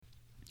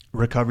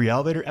Recovery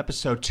Elevator,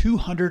 episode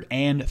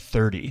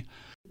 230.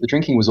 The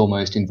drinking was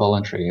almost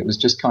involuntary. It was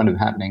just kind of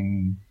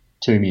happening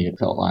to me, it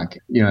felt like.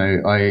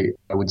 I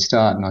would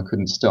start and I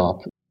couldn't stop.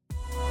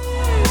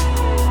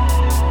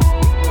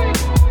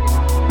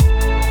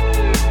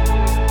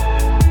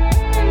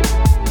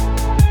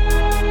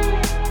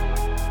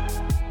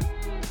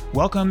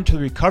 Welcome to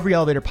the Recovery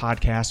Elevator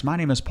podcast. My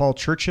name is Paul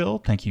Churchill.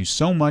 Thank you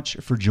so much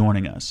for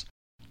joining us.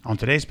 On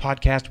today's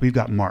podcast, we've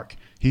got Mark.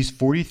 He's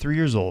 43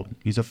 years old.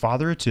 He's a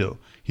father of two.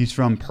 He's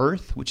from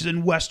Perth, which is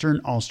in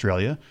Western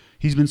Australia.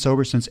 He's been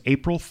sober since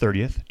April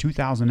 30th,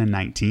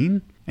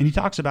 2019. And he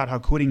talks about how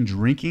quitting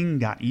drinking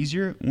got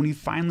easier when he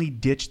finally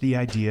ditched the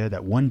idea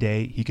that one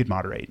day he could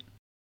moderate.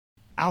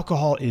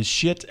 Alcohol is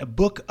Shit, a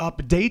book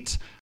update.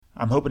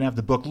 I'm hoping to have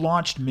the book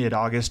launched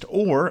mid-August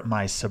or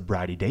my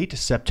sobriety date,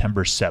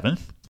 September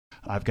 7th.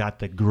 I've got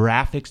the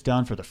graphics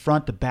done for the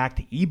front, the back,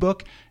 the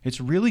ebook.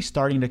 It's really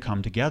starting to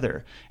come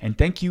together. And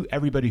thank you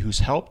everybody who's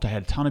helped. I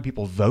had a ton of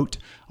people vote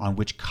on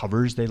which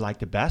covers they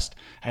liked the best.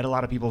 I had a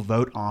lot of people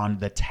vote on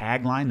the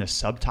tagline, the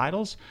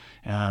subtitles.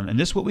 And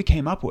this is what we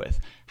came up with.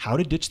 How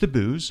to ditch the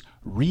booze,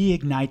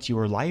 reignite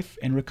your life,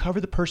 and recover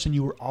the person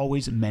you were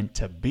always meant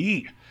to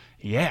be.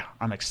 Yeah,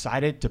 I'm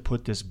excited to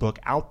put this book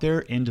out there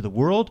into the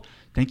world.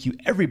 Thank you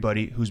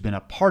everybody who's been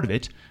a part of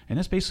it. And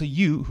that's basically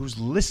you who's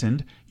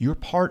listened. You're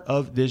part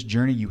of this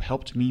journey. You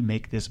helped me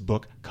make this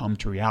book come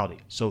to reality.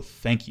 So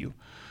thank you.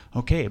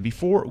 Okay,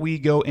 before we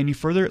go any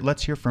further,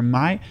 let's hear from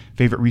my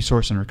favorite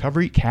resource in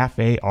recovery,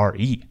 Cafe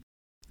RE.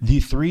 The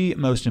three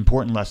most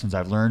important lessons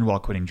I've learned while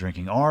quitting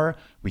drinking are: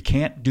 we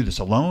can't do this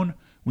alone,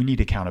 we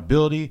need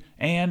accountability,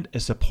 and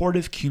a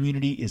supportive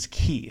community is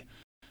key.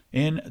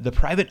 In the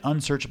private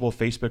unsearchable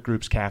Facebook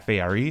groups Cafe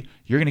RE,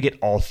 you're going to get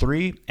all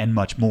three and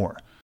much more.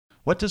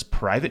 What does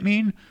private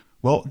mean?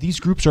 Well, these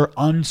groups are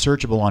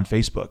unsearchable on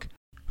Facebook.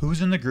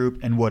 Who's in the group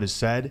and what is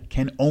said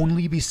can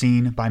only be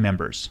seen by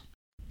members.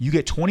 You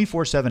get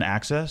 24/7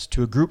 access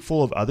to a group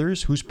full of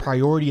others whose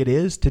priority it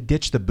is to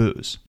ditch the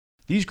booze.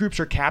 These groups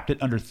are capped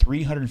at under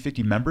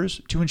 350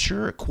 members to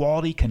ensure a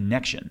quality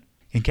connection.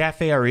 In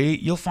Cafe RE,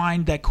 you'll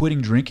find that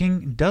quitting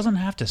drinking doesn't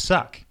have to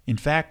suck. In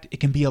fact, it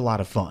can be a lot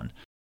of fun.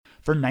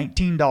 For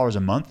 $19 a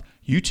month,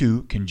 you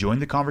too can join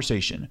the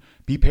conversation,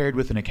 be paired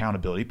with an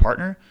accountability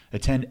partner,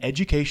 attend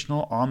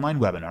educational online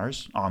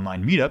webinars,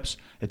 online meetups,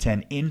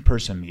 attend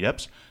in-person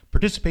meetups,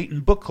 participate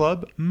in book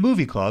club,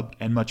 movie club,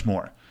 and much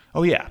more.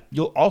 Oh yeah,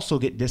 you'll also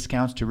get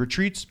discounts to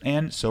retreats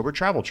and sober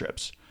travel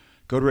trips.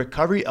 Go to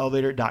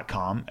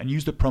recoveryelevator.com and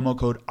use the promo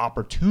code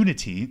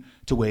OPPORTUNITY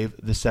to waive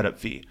the setup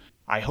fee.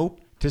 I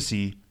hope to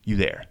see you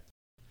there.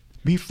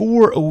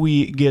 Before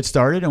we get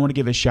started, I want to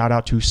give a shout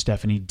out to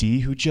Stephanie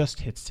D, who just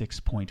hit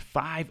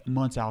 6.5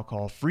 months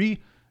alcohol free.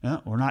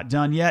 We're not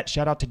done yet.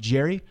 Shout out to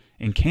Jerry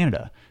in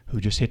Canada,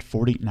 who just hit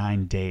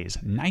 49 days.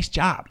 Nice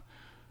job.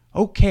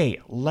 Okay,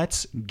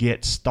 let's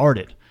get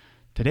started.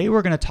 Today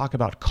we're going to talk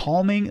about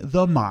calming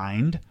the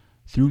mind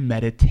through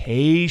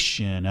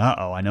meditation.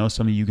 I know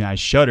some of you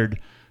guys shuddered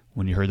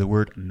when you heard the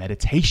word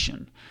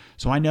meditation.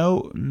 So I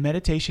know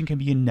meditation can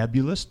be a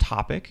nebulous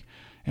topic.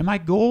 And my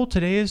goal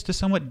today is to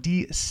somewhat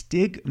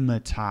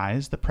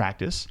destigmatize the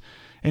practice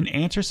and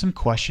answer some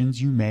questions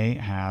you may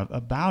have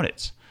about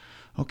it.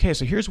 Okay,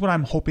 so here's what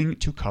I'm hoping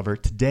to cover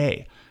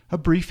today. A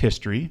brief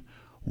history,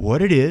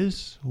 what it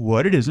is,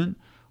 what it isn't,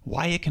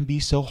 why it can be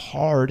so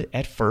hard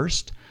at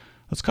first.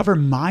 Let's cover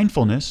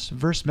mindfulness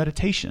versus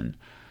meditation.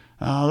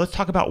 Let's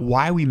talk about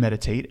why we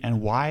meditate and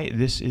why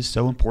this is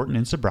so important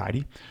in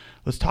sobriety.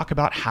 Let's talk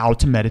about how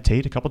to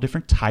meditate, a couple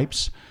different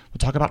types. We'll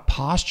talk about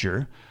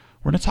posture.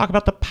 We're going to talk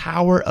about the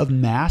power of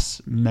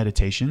mass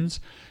meditations.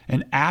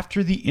 And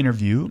after the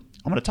interview,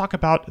 I'm going to talk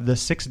about the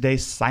 6-day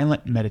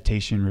silent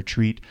meditation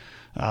retreat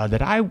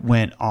that I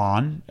went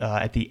on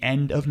at the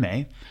end of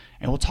May.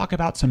 And we'll talk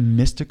about some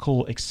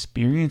mystical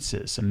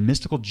experiences, some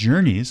mystical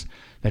journeys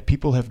that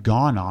people have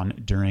gone on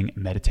during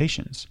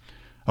meditations.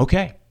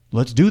 Okay,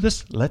 let's do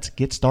this. Let's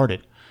get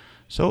started.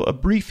 So a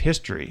brief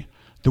history.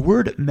 The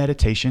word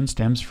meditation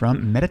stems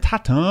from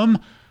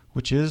meditatum,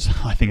 which is,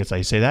 I think it's how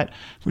you say that,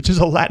 which is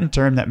a Latin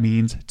term that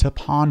means to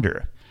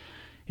ponder.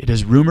 It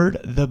is rumored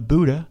the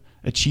Buddha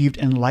achieved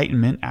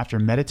enlightenment after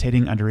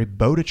meditating under a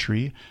Bodhi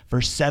tree for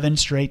 7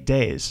 straight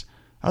days.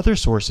 Other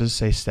sources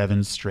say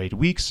 7 straight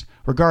weeks.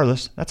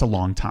 Regardless, that's a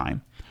long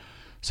time.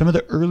 Some of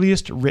the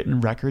earliest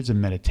written records of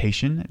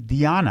meditation,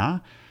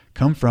 dhyana,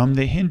 come from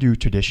the Hindu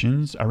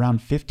traditions around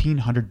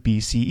 1500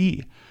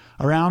 BCE.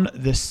 Around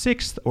the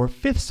 6th or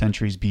 5th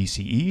centuries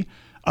BCE,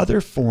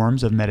 other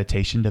forms of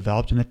meditation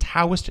developed in the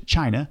Taoist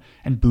China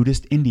and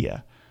Buddhist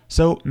India.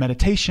 So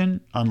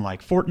meditation,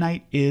 unlike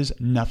Fortnite, is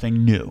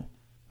nothing new.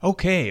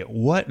 Okay,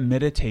 what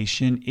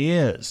meditation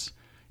is?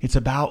 It's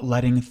about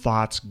letting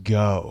thoughts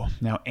go.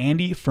 Now,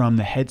 Andy from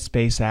the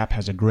Headspace app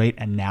has a great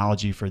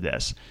analogy for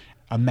this.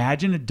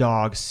 Imagine a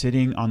dog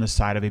sitting on the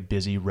side of a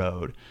busy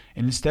road,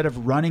 and instead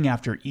of running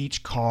after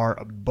each car,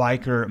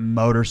 biker,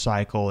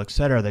 motorcycle,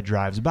 etc. that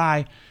drives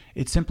by,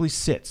 it simply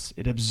sits.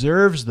 It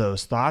observes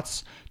those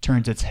thoughts,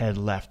 turns its head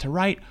left to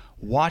right,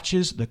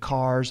 watches the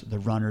cars, the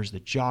runners, the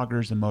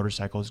joggers, the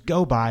motorcycles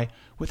go by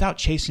without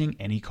chasing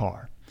any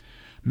car.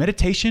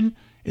 Meditation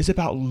is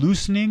about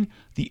loosening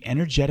the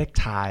energetic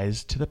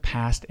ties to the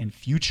past and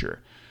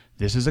future.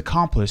 This is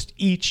accomplished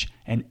each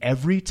and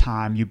every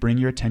time you bring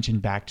your attention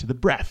back to the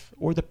breath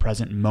or the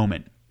present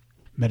moment.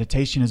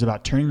 Meditation is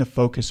about turning the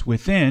focus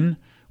within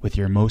with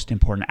your most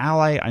important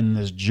ally on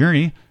this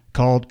journey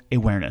called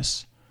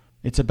awareness.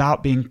 It's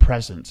about being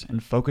present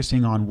and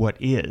focusing on what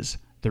is,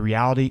 the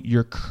reality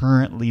you're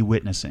currently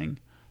witnessing.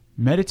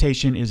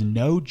 Meditation is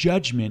no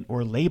judgment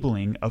or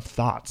labeling of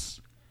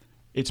thoughts.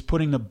 It's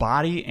putting the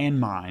body and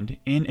mind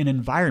in an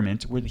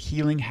environment where the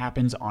healing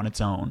happens on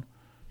its own.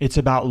 It's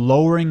about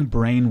lowering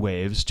brain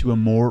waves to a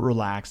more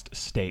relaxed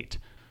state.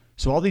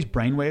 So all these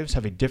brain waves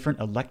have a different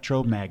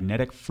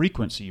electromagnetic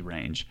frequency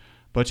range.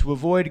 But to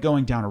avoid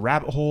going down a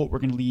rabbit hole, we're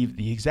going to leave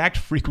the exact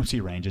frequency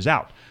ranges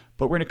out.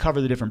 But we're going to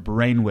cover the different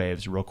brain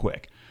waves real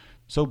quick.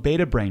 So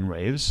beta brain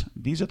waves,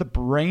 these are the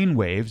brain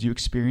waves you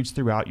experience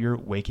throughout your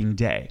waking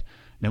day.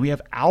 Then we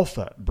have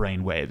alpha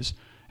brain waves.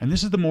 And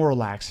this is the more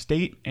relaxed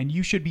state, and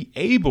you should be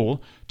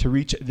able to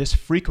reach this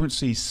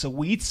frequency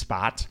sweet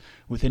spot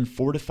within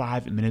 4 to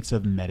 5 minutes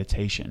of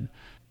meditation.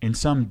 In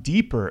some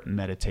deeper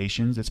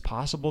meditations, it's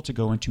possible to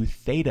go into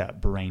theta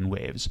brain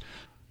waves.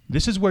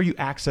 This is where you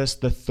access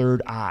the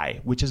third eye,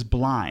 which is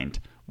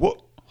blind.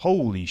 Whoa,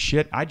 holy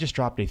shit, I just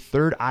dropped a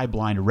third eye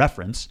blind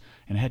reference,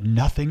 and it had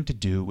nothing to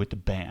do with the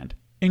band.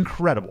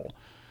 Incredible.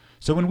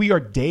 So when we are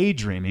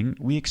daydreaming,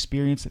 we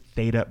experience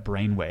theta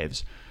brain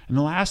waves. And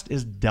the last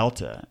is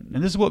delta.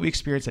 And this is what we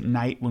experience at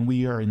night when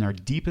we are in our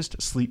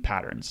deepest sleep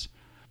patterns.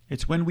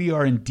 It's when we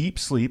are in deep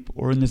sleep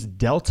or in this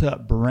delta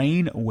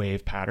brain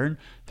wave pattern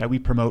that we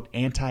promote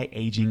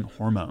anti-aging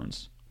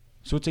hormones.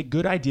 So it's a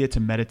good idea to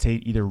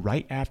meditate either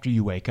right after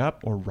you wake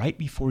up or right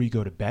before you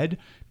go to bed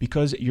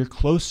because you're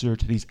closer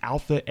to these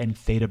alpha and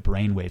theta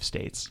brainwave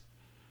states.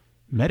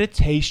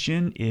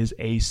 Meditation is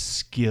a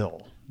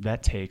skill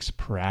that takes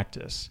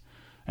practice.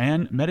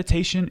 And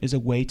meditation is a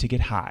way to get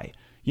high.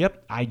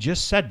 Yep, I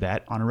just said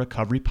that on a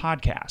recovery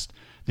podcast.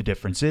 The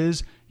difference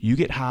is you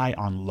get high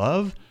on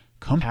love,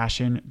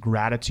 compassion,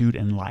 gratitude,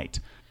 and light.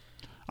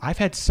 I've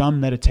had some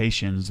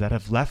meditations that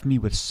have left me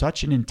with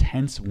such an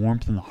intense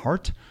warmth in the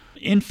heart,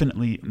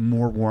 infinitely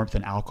more warmth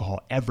than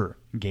alcohol ever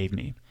gave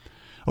me.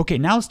 Okay,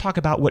 now let's talk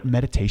about what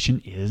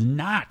meditation is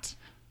not.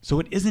 So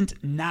it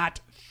isn't not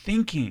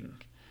thinking.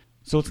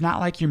 So it's not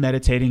like you're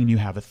meditating and you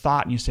have a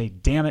thought and you say,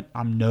 damn it,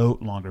 I'm no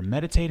longer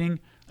meditating.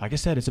 Like I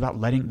said, it's about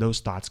letting those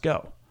thoughts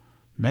go.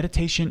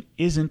 Meditation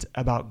isn't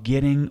about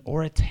getting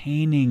or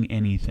attaining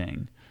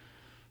anything.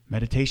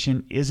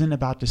 Meditation isn't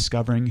about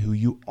discovering who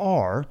you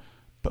are,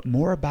 but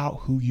more about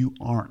who you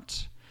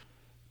aren't.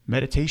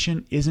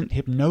 Meditation isn't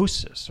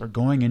hypnosis or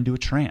going into a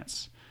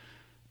trance.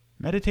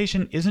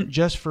 Meditation isn't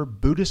just for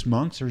Buddhist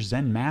monks or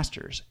Zen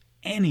masters.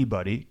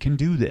 Anybody can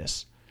do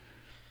this.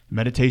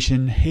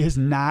 Meditation is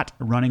not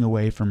running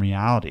away from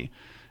reality.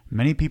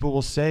 Many people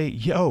will say,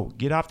 yo,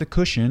 get off the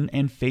cushion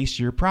and face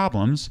your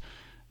problems.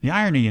 The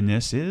irony in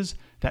this is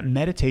that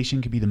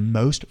meditation can be the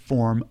most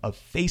form of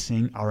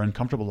facing our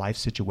uncomfortable life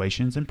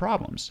situations and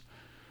problems.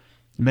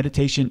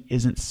 Meditation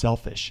isn't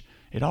selfish.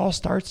 It all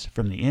starts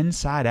from the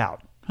inside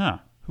out.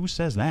 Who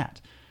says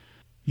that?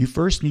 You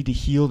first need to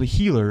heal the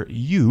healer,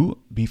 you,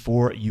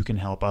 before you can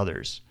help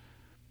others.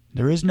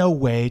 There is no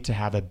way to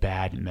have a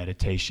bad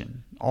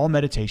meditation. All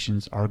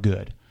meditations are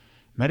good.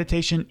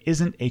 Meditation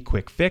isn't a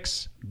quick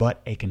fix,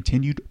 but a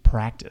continued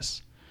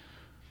practice.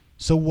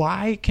 So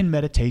why can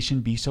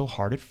meditation be so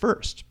hard at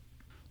first?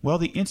 Well,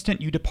 the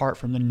instant you depart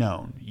from the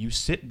known, you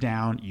sit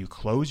down, you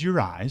close your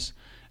eyes,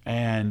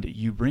 and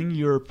you bring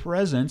your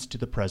presence to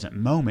the present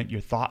moment,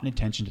 your thought and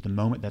attention to the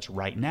moment that's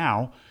right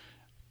now,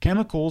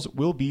 chemicals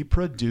will be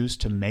produced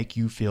to make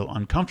you feel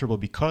uncomfortable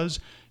because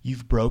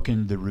you've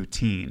broken the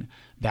routine.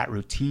 That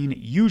routine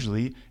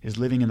usually is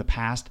living in the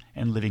past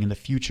and living in the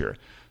future.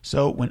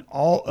 So when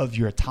all of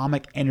your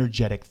atomic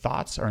energetic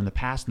thoughts are in the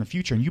past and the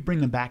future and you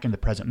bring them back in the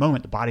present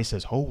moment, the body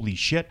says, holy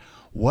shit,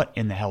 what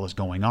in the hell is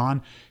going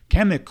on?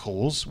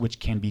 Chemicals, which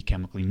can be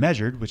chemically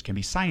measured, which can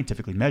be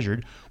scientifically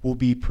measured, will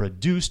be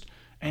produced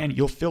and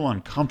you'll feel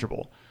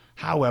uncomfortable.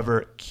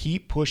 However,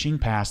 keep pushing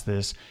past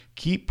this,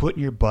 keep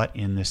putting your butt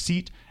in the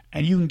seat,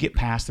 and you can get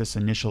past this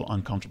initial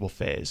uncomfortable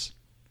phase.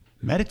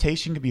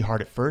 Meditation can be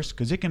hard at first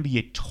because it can be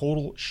a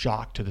total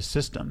shock to the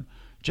system,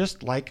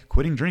 just like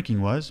quitting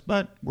drinking was,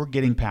 but we're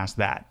getting past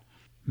that.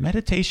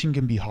 Meditation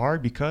can be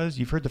hard because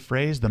you've heard the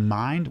phrase, the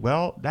mind.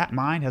 Well, that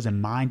mind has a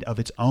mind of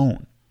its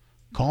own.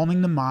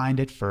 Calming the mind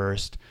at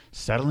first,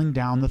 settling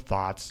down the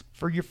thoughts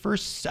for your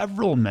first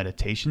several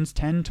meditations,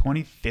 10,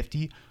 20,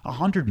 50,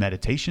 100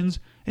 meditations,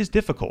 is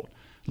difficult.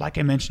 Like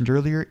I mentioned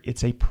earlier,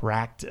 it's a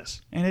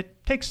practice, and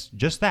it takes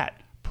just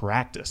that,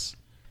 practice.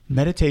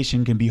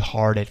 Meditation can be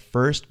hard at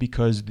first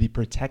because the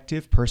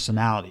protective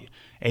personality,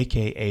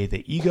 aka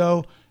the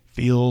ego,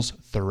 feels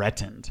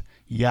threatened.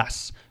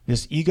 Yes,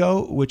 this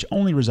ego, which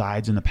only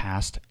resides in the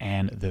past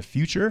and the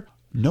future,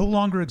 no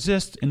longer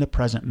exists in the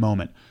present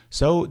moment.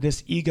 So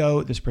this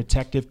ego, this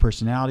protective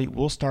personality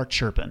will start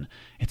chirping.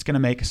 It's going to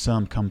make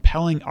some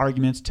compelling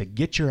arguments to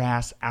get your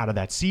ass out of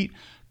that seat.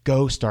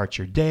 Go start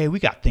your day. We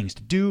got things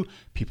to do,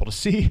 people to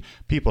see,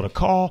 people to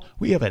call.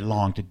 We have a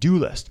long to-do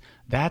list.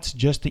 That's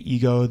just the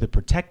ego, the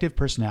protective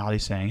personality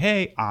saying,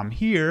 hey, I'm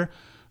here,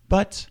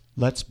 but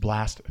let's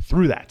blast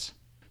through that.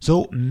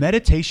 So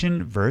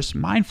meditation versus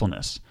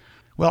mindfulness.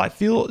 Well, I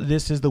feel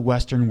this is the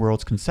Western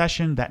world's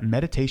concession that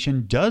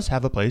meditation does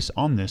have a place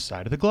on this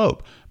side of the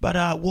globe, but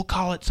we'll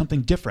call it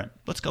something different.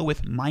 Let's go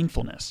with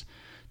mindfulness.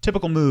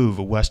 Typical move,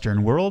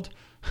 Western world.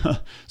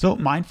 So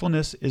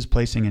mindfulness is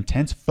placing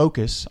intense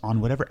focus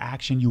on whatever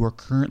action you are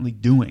currently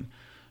doing.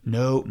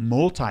 No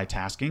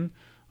multitasking,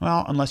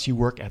 well, unless you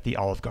work at the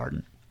Olive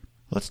Garden.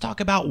 Let's talk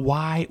about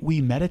why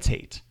we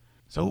meditate.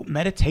 So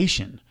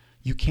meditation,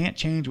 you can't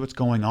change what's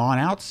going on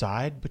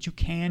outside, but you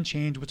can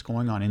change what's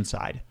going on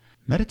inside.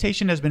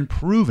 Meditation has been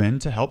proven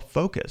to help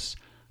focus.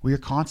 We are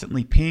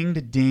constantly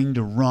pinged, dinged,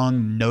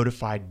 rung,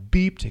 notified,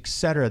 beeped,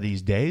 etc.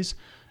 these days,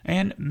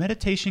 and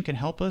meditation can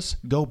help us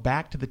go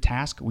back to the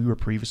task we were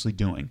previously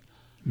doing.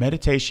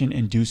 Meditation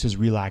induces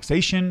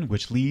relaxation,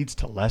 which leads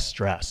to less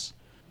stress.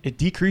 It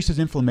decreases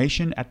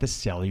inflammation at the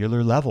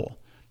cellular level.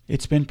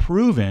 It's been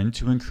proven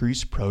to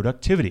increase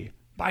productivity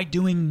by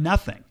doing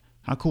nothing.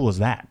 How cool is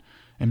that?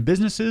 And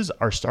businesses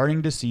are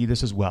starting to see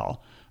this as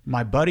well.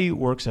 My buddy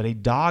works at a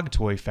dog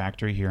toy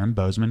factory here in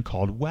Bozeman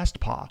called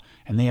Westpaw,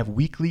 and they have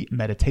weekly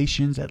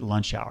meditations at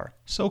lunch hour.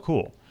 So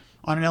cool.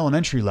 On an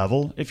elementary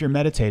level, if you're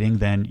meditating,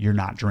 then you're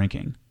not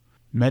drinking.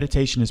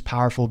 Meditation is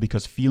powerful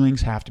because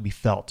feelings have to be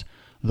felt.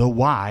 The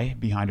why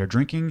behind our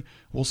drinking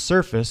will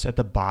surface at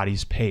the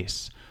body's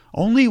pace.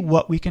 Only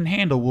what we can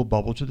handle will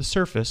bubble to the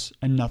surface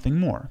and nothing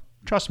more.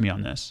 Trust me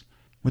on this.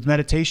 With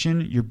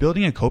meditation, you're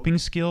building a coping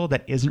skill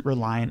that isn't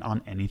reliant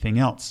on anything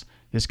else.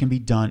 This can be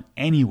done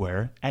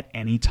anywhere at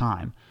any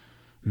time.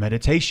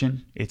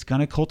 Meditation, it's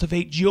going to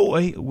cultivate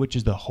joy, which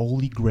is the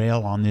holy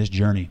grail on this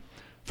journey.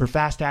 For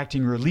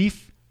fast-acting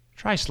relief,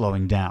 try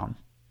slowing down.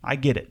 I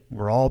get it.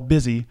 We're all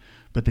busy,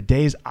 but the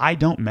days I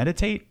don't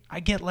meditate, I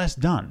get less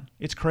done.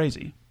 It's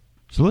crazy.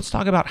 So let's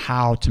talk about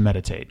how to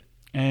meditate.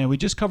 And we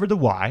just covered the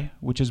why,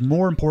 which is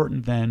more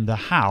important than the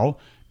how,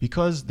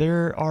 because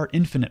there are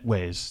infinite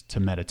ways to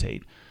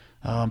meditate.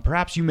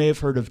 Perhaps you may have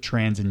heard of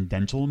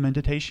transcendental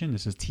meditation.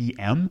 This is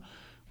TM,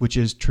 which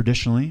is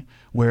traditionally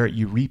where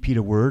you repeat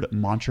a word,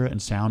 mantra,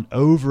 and sound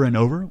over and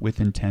over with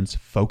intense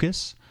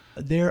focus.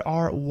 There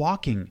are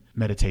walking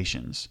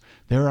meditations.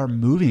 There are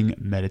moving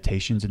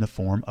meditations in the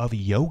form of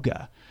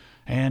yoga.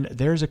 And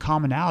there's a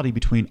commonality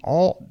between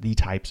all the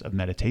types of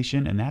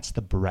meditation, and that's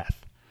the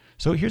breath.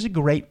 So here's a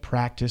great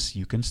practice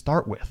you can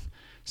start with.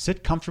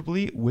 Sit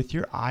comfortably with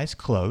your eyes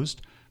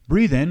closed.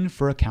 Breathe in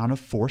for a count of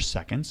 4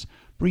 seconds.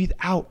 Breathe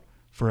out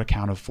for a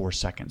count of 4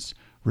 seconds.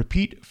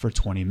 Repeat for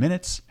 20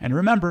 minutes. And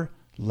remember,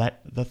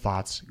 let the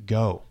thoughts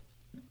go.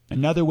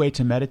 Another way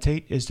to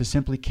meditate is to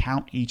simply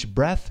count each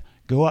breath.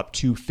 Go up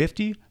to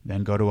 50,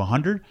 then go to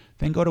 100,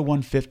 then go to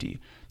 150.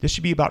 This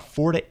should be about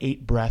 4 to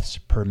 8 breaths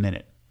per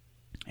minute.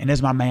 And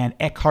as my man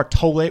Eckhart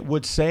Tolle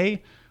would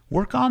say,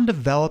 work on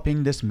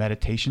developing this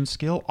meditation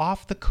skill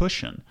off the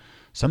cushion.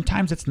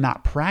 Sometimes it's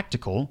not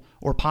practical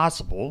or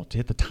possible to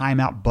hit the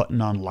timeout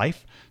button on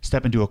life,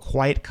 step into a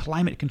quiet,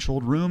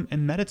 climate-controlled room,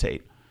 and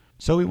meditate.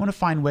 So we want to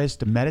find ways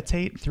to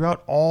meditate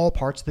throughout all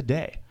parts of the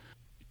day.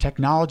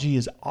 Technology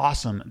is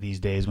awesome these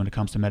days when it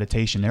comes to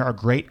meditation. There are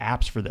great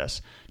apps for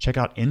this. Check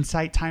out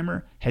Insight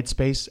Timer,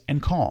 Headspace,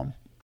 and Calm.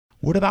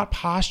 What about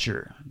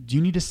posture? Do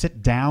you need to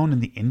sit down in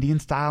the Indian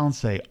style and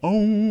say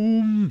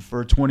Om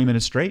for 20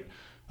 minutes straight?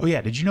 Oh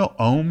yeah, did you know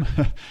Om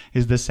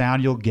is the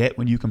sound you'll get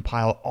when you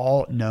compile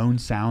all known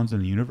sounds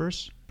in the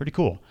universe? Pretty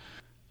cool.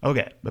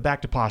 Okay, but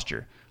back to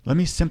posture. Let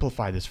me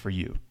simplify this for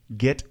you.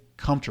 Get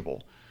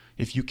comfortable.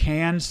 If you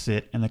can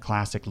sit in the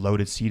classic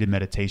loaded seated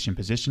meditation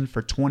position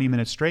for 20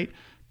 minutes straight,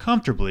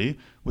 comfortably,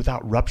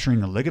 without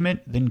rupturing a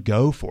ligament, then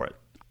go for it.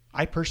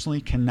 I personally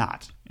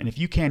cannot, and if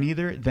you can't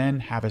either,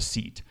 then have a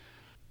seat.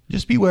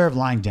 Just beware of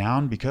lying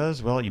down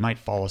because, well, you might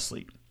fall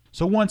asleep.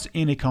 So once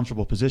in a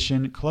comfortable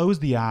position, close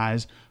the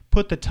eyes,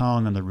 put the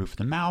tongue on the roof of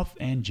the mouth,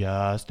 and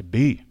just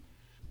be.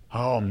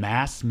 Oh,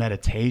 mass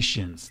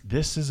meditations.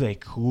 This is a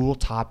cool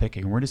topic,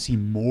 and we're going to see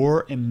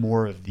more and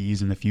more of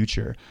these in the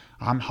future.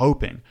 I'm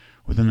hoping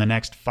within the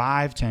next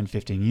 5, 10,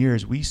 15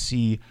 years, we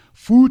see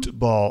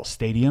football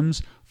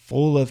stadiums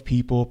full of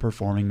people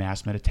performing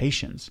mass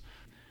meditations.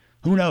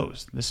 Who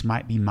knows? This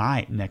might be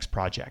my next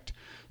project.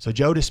 So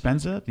Joe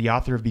Dispenza, the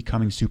author of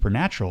Becoming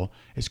Supernatural,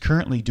 is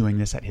currently doing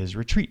this at his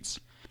retreats.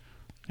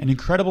 An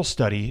incredible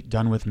study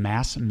done with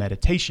mass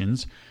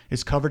meditations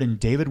is covered in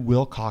David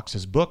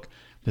Wilcox's book,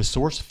 The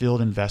Source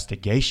Field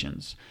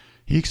Investigations.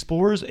 He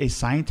explores a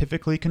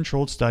scientifically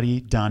controlled study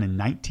done in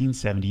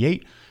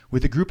 1978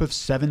 with a group of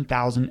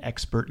 7,000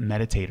 expert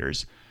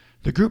meditators.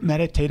 The group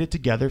meditated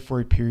together for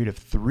a period of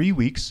 3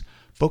 weeks,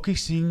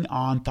 focusing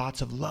on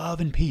thoughts of love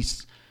and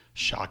peace.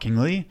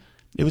 Shockingly,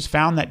 It was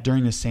found that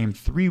during the same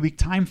 3-week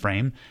time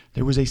frame,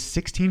 there was a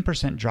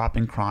 16% drop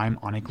in crime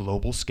on a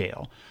global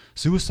scale.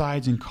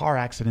 Suicides and car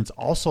accidents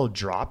also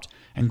dropped,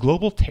 and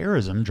global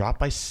terrorism dropped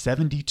by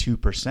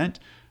 72%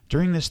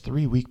 during this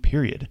 3-week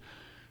period.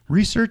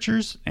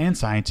 Researchers and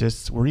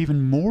scientists were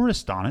even more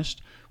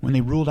astonished when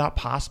they ruled out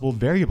possible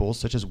variables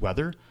such as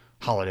weather,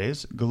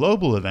 holidays,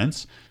 global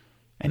events,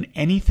 and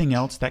anything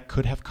else that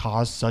could have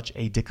caused such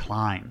a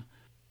decline.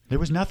 There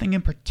was nothing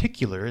in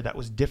particular that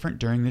was different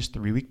during this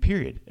 3-week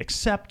period,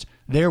 except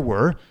there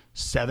were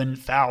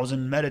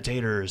 7,000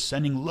 meditators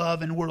sending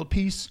love and world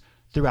peace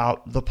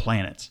throughout the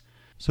planet.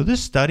 So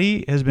this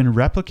study has been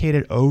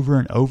replicated over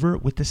and over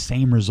with the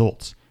same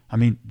results. I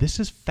mean, this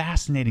is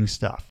fascinating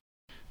stuff.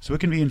 So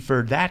it can be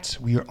inferred that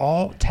we are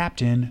all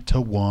tapped in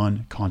to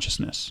one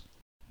consciousness.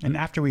 And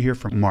after we hear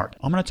from Mark,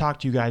 I'm going to talk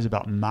to you guys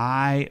about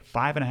my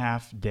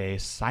 5.5-day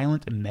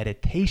silent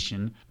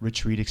meditation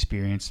retreat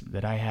experience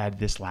that I had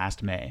this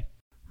last May.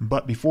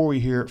 But before we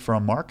hear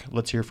from Mark,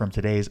 let's hear from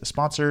today's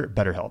sponsor,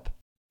 BetterHelp.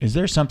 Is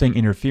there something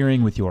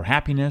interfering with your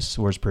happiness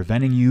or is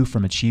preventing you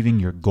from achieving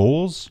your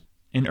goals?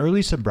 In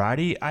early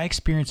sobriety, I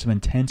experienced some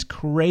intense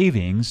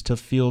cravings to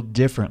feel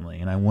differently,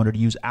 and I wanted to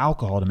use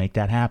alcohol to make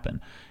that happen.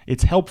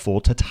 It's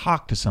helpful to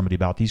talk to somebody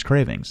about these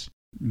cravings.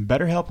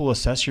 BetterHelp will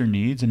assess your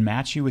needs and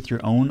match you with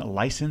your own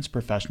licensed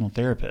professional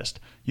therapist.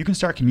 You can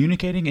start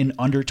communicating in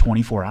under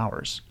 24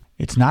 hours.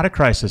 It's not a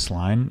crisis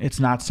line. It's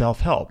not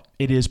self-help.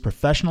 It is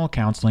professional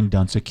counseling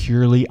done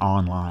securely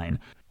online.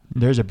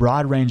 There's a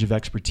broad range of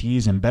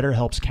expertise in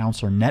BetterHelp's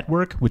counselor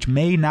network, which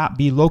may not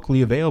be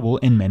locally available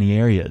in many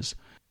areas.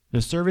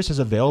 The service is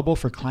available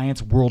for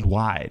clients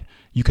worldwide.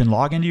 You can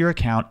log into your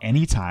account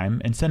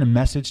anytime and send a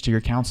message to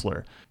your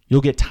counselor.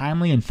 You'll get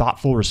timely and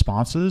thoughtful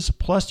responses,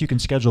 plus you can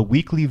schedule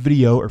weekly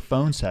video or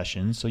phone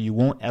sessions so you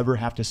won't ever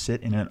have to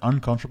sit in an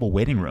uncomfortable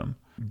waiting room.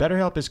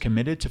 BetterHelp is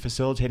committed to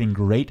facilitating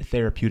great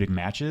therapeutic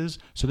matches,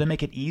 so they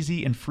make it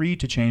easy and free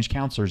to change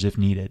counselors if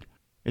needed.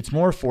 It's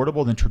more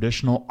affordable than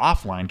traditional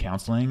offline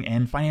counseling,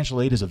 and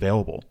financial aid is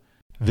available.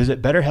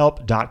 Visit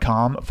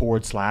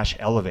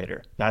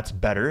betterhelp.com/elevator. That's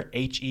better,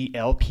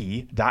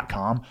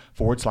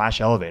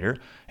 HELP.com/elevator,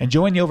 and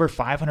join the over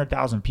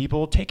 500,000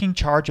 people taking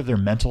charge of their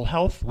mental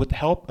health with the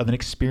help of an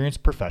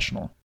experienced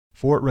professional.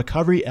 For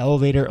Recovery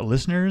Elevator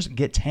listeners,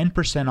 get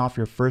 10% off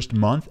your first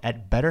month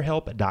at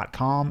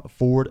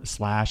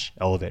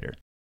betterhelp.com/elevator.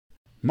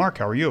 Mark,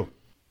 how are you?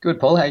 Good,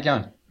 Paul. How you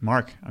going?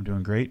 Mark, I'm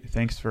doing great.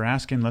 Thanks for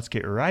asking. Let's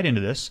get right into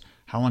this.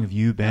 How long have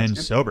you been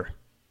sober?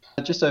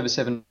 Just over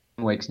 7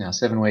 weeks now.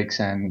 7 weeks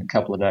and a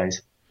couple of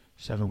days.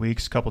 7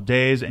 weeks, couple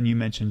days, and you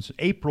mentioned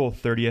April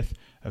 30th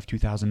of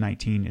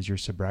 2019 is your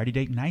sobriety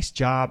date. Nice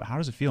job. How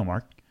does it feel,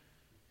 Mark?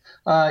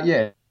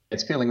 Yeah,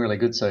 it's feeling really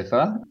good so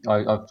far.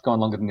 I've gone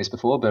longer than this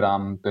before, but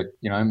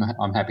you know,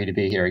 I'm happy to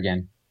be here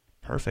again.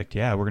 Perfect.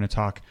 Yeah, we're going to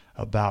talk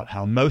about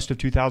how most of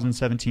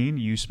 2017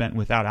 you spent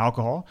without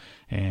alcohol.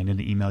 And in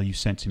the email you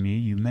sent to me,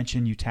 you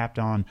mentioned you tapped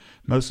on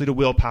mostly to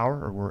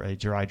willpower or were a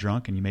dry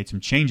drunk, and you made some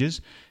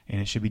changes,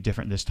 and it should be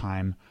different this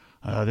time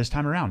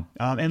around.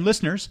 And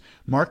listeners,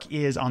 Mark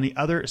is on the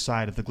other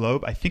side of the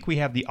globe. I think we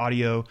have the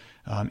audio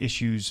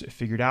issues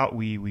figured out.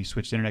 We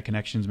switched internet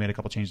connections, made a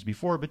couple changes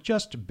before, but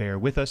just bear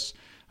with us.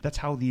 That's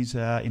how these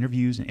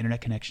interviews and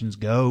internet connections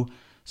go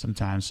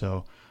sometimes.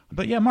 So,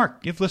 but yeah,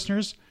 Mark, give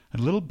listeners a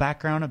little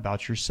background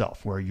about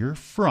yourself, where you're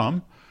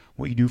from,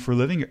 what you do for a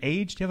living, your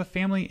age, do you have a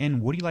family,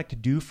 and what do you like to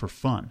do for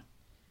fun?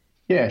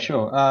 Yeah,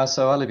 sure.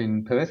 So I live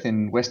in Perth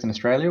in Western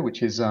Australia,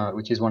 which is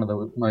one of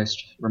the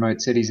most remote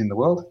cities in the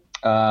world.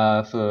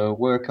 For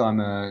work, I'm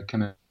a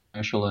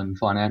commercial and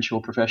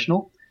financial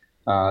professional,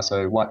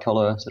 so white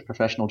collar sort of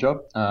professional job.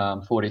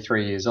 I'm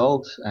 43 years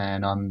old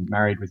and I'm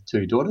married with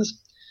 2 daughters.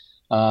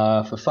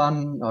 For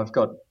fun, I've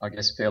got, I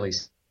guess, fairly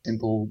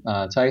simple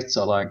tastes.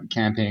 I like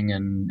camping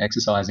and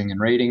exercising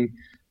and reading.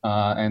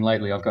 And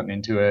lately I've gotten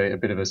into a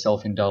bit of a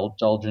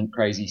self-indulgent,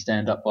 crazy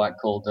stand-up bike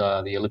called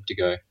the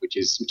Elliptigo, which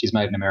is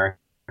made in America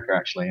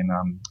actually, and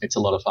it's a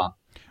lot of fun.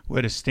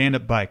 What a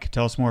stand-up bike?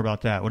 Tell us more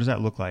about that. What does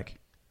that look like?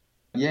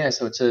 Yeah,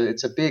 so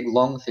it's a big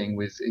long thing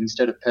with,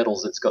 instead of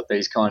pedals, it's got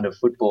these kind of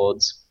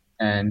footboards,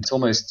 and it's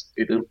almost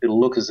it'll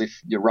look as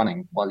if you're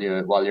running while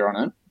you're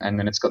on it, and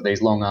then it's got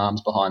these long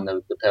arms behind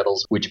the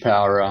pedals which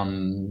power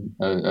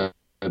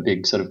a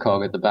big sort of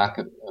cog at the back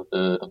of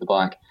the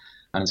bike,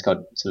 and it's got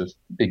sort of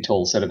big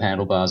tall set of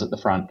handlebars at the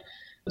front.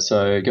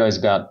 So it goes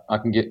about, I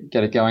can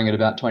get it going at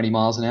about 20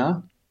 miles an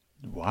hour.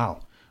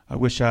 Wow. I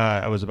wish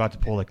I was about to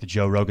pull like the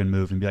Joe Rogan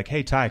move and be like,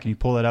 hey, Ty, can you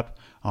pull that up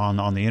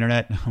on the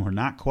internet? We're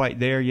not quite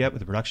there yet with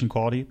the production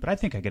quality, but I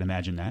think I can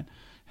imagine that.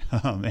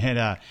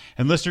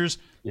 And listeners,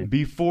 yeah.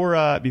 Before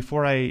I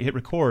hit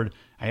record,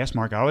 I asked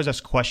Mark, I always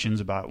ask questions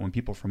about when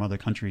people from other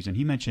countries, and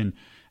he mentioned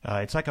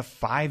it's like a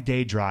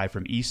 5-day drive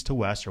from east to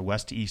west or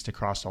west to east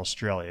across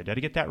Australia. Did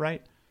I get that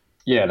right?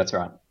 Yeah, that's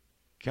right.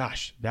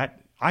 Gosh,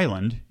 that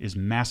island is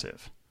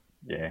massive.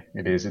 Yeah,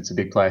 it is. It's a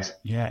big place.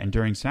 Yeah, and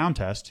during sound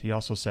test, he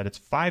also said it's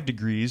 5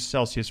 degrees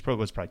Celsius.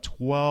 Probably was probably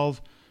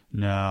 12.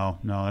 No,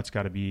 that's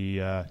got to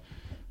be. I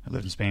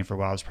lived in Spain for a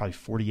while. It was probably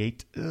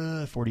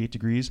 48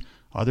 degrees.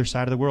 other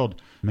side of the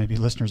world. Maybe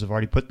listeners have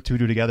already put two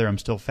together. I'm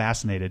still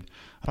fascinated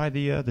by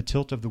the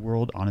tilt of the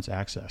world on its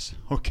axis.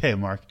 Okay,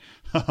 Mark,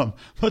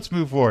 let's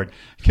move forward.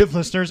 Give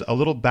listeners a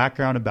little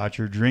background about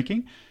your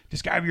drinking.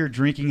 Describe your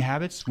drinking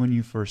habits when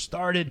you first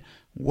started.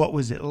 What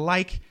was it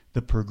like?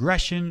 The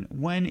progression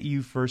when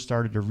you first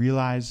started to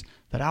realize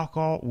that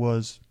alcohol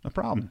was a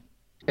problem.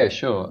 Yeah,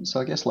 sure. So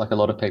I guess like a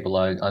lot of people,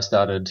 I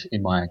started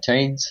in my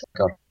teens,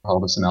 got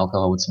hold of some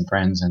alcohol with some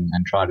friends and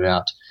tried it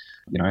out,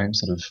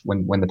 sort of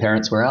when the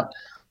parents were out.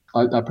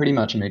 I pretty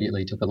much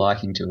immediately took a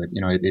liking to it.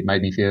 It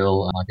made me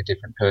feel like a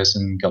different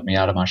person, got me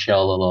out of my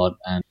shell a lot.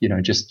 And,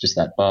 just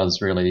that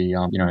buzz really,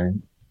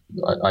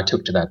 I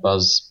took to that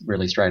buzz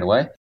really straight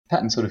away.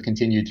 Pattern sort of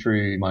continued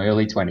through my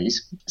early 20s.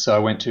 So I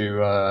went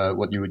to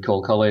what you would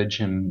call college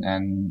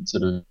and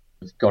sort of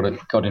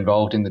got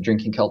involved in the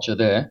drinking culture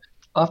there.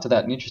 After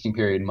that, an interesting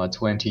period in my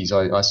 20s,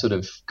 I sort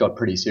of got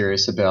pretty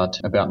serious about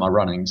my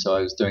running. So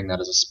I was doing that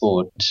as a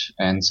sport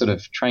and sort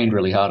of trained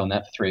really hard on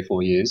that for 3 or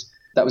 4 years.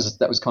 That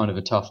was kind of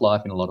a tough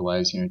life in a lot of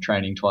ways,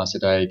 training twice a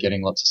day,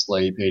 getting lots of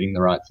sleep, eating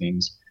the right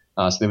things.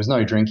 So there was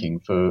no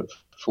drinking for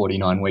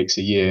 49 weeks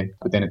a year.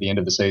 But then at the end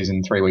of the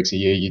season, 3 weeks a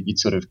year, you'd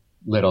sort of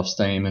let off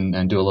steam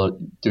and do a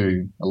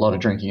lot of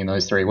drinking in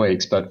those 3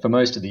 weeks. But for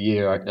most of the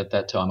year, at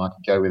that time, I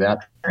could go without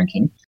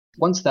drinking.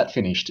 Once that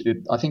finished,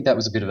 I think that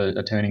was a bit of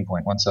a turning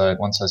point. Once I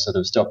sort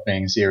of stopped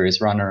being a serious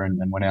runner and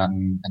went out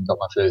and got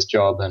my first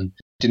job and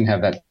didn't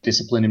have that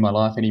discipline in my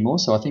life anymore.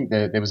 So I think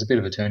there was a bit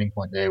of a turning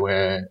point there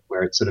where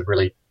it sort of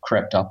really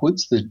crept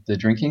upwards. The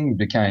drinking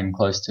became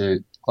close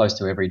to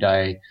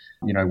everyday,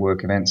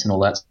 work events and all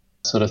that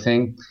sort of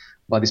thing.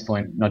 By this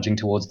point, nudging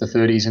towards the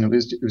 30s, and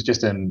it was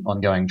just an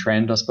ongoing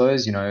trend, I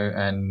suppose,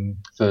 and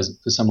for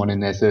someone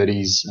in their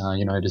 30s,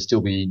 to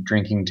still be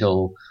drinking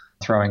till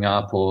throwing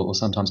up or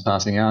sometimes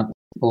passing out,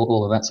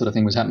 all of that sort of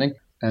thing was happening.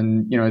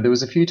 And, there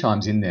was a few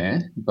times in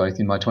there, both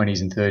in my 20s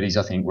and 30s,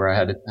 I think, where I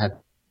had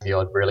the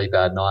odd really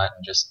bad night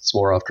and just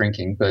swore off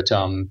drinking. But,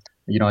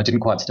 I didn't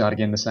quite start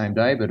again the same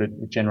day, but it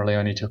generally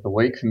only took a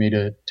week for me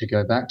to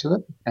go back to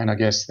it. And I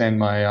guess then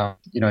my,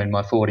 in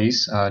my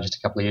 40s, just a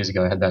couple of years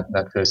ago, I had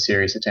that first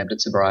serious attempt at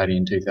sobriety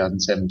in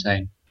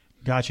 2017.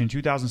 Gotcha. In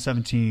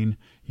 2017,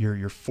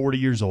 you're 40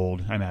 years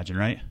old, I imagine,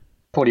 right?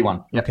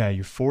 41. Yep. Okay,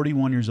 you're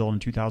 41 years old in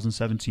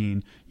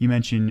 2017. You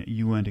mentioned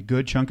you went a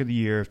good chunk of the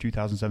year of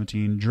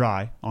 2017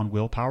 dry on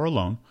willpower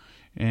alone.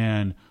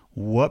 And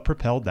what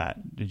propelled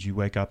that? Did you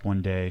wake up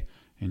one day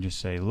and just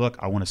say, look,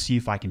 I want to see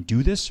if I can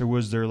do this? Or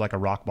was there like a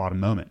rock bottom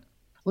moment?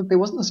 Look, there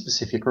wasn't a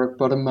specific rock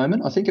bottom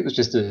moment. I think it was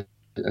just a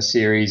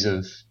series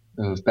of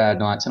bad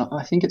nights. And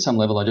I think at some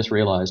level I just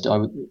realized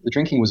the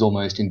drinking was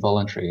almost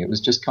involuntary. It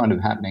was just kind of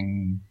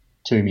happening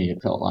to me,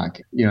 it felt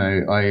like.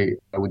 I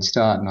would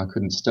start and I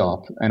couldn't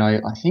stop. And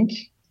I think,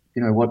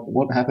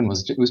 what happened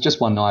was it was just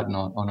one night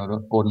on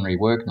an ordinary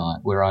work night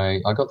where I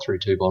got through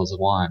 2 bottles of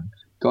wine,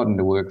 got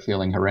into work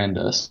feeling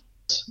horrendous,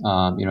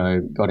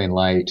 got in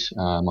late,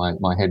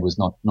 my head was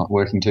not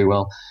working too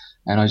well,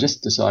 and I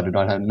just decided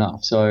I'd had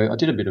enough. So I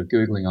did a bit of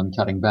Googling on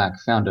cutting back,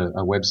 found a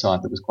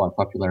website that was quite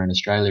popular in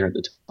Australia at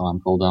the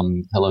time called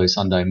Hello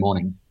Sunday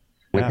Morning,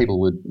 where people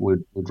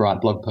would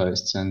write blog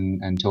posts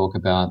and talk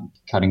about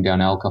cutting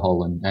down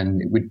alcohol.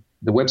 And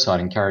the website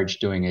encouraged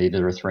doing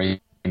either a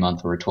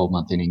 3-month or a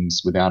 12-month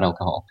innings without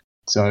alcohol.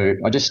 So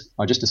I just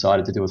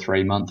decided to do a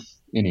 3-month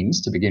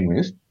innings to begin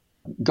with.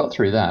 Got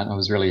through that. I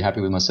was really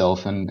happy with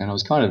myself and I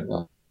was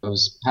I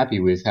was happy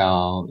with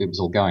how it was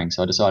all going.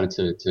 So I decided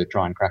to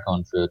try and crack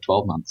on for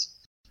 12 months.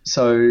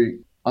 So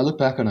I look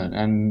back on it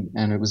and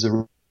it was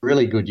a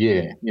really good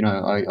year.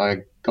 I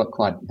got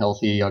quite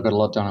healthy. I got a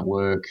lot done at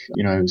work.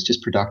 It was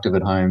just productive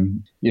at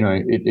home.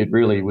 It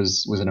really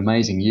was an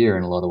amazing year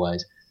in a lot of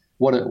ways.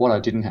 What I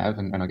didn't have,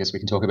 and I guess we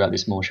can talk about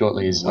this more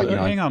shortly, is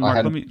hang on,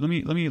 Mark. Let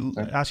me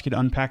ask you to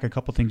unpack a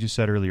couple things you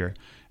said earlier.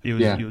 It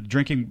was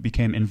drinking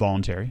became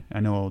involuntary. I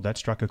know that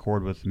struck a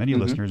chord with many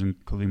listeners,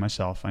 including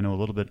myself. I know a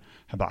little bit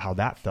about how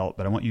that felt,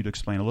 but I want you to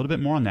explain a little bit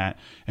more on that,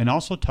 and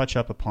also touch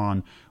up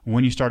upon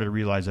when you started to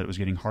realize that it was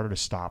getting harder to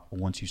stop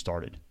once you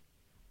started.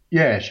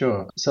 Yeah,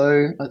 sure.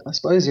 So I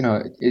suppose it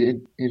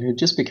had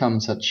just become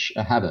such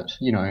a habit.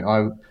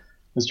 I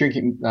was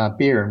drinking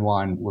beer and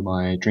wine were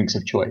my drinks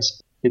of choice.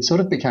 It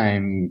sort of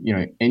became,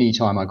 any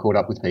time I caught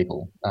up with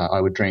people, I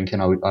would drink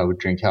and I would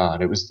drink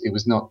hard. It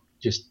was not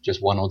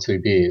just 1 or 2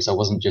 beers. I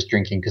wasn't just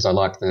drinking because I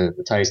liked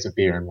the taste of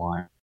beer and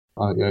wine.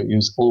 I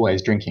was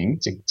always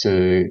drinking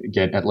to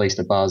get at least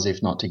a buzz,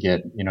 if not to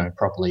get,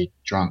 properly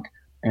drunk.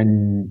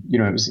 And,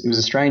 it was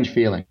a strange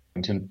feeling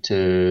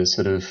to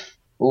sort of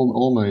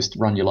almost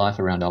run your life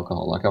around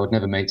alcohol. Like I would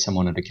never meet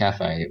someone at a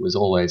cafe. It was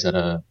always at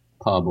a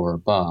pub or a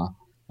bar.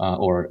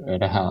 Or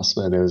at a house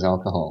where there was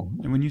alcohol.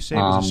 And when you say it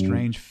was a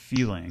strange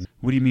feeling,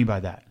 what do you mean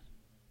by that?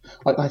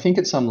 I think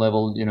at some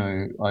level,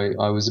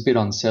 I was a bit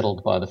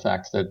unsettled by the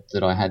fact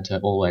that I had to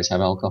always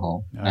have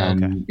alcohol.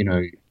 And,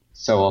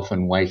 so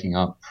often waking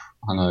up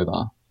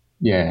hungover.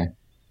 Yeah.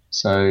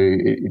 So,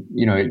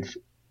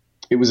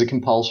 it was a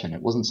compulsion.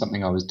 It wasn't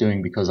something I was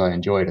doing because I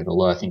enjoyed it,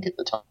 although I think at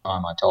the time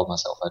I told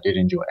myself I did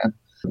enjoy it.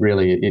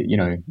 really,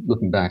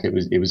 looking back, it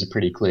was a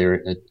pretty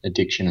clear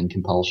addiction and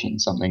compulsion,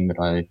 something that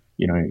I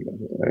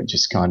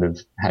just kind of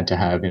had to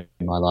have in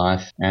my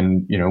life.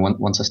 And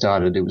once I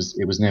started, it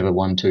was never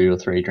 1, 2, or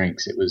 3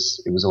 drinks. It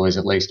was always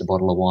at least a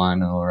bottle of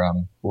wine or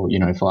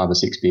 5 or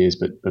 6 beers,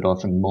 but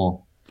often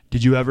more.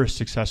 Did you ever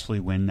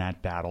successfully win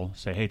that battle?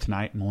 Say, hey,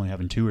 tonight I'm only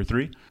having 2 or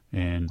 3,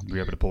 and were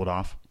you able to pull it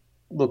off?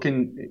 Look,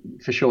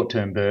 for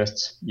short-term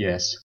bursts,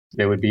 yes.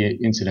 There would be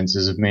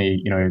incidences of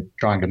me,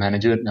 trying to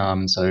manage it.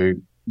 So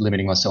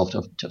limiting myself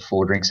to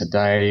 4 drinks a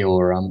day,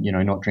 or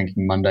not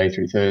drinking Monday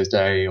through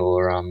Thursday,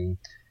 or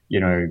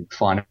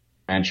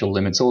financial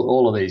limits.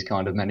 All of these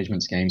kind of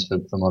management schemes for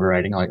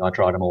moderating. I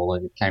tried them all.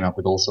 I came up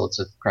with all sorts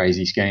of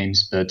crazy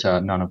schemes, but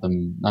none of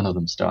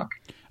them stuck.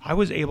 I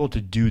was able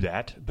to do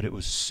that, but it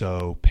was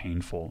so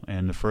painful.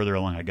 And the further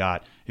along I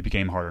got, it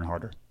became harder and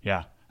harder.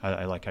 Yeah,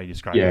 I like how you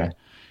described it.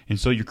 And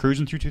so you're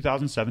cruising through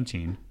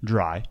 2017,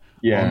 dry,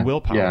 on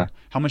willpower. Yeah.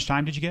 How much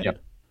time did you get? Yep.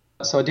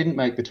 So I didn't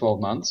make the 12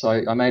 months.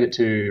 I made it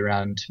to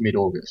around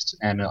mid-August.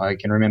 And I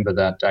can remember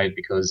that date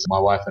because my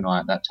wife and I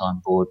at that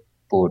time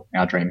bought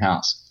our dream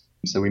house.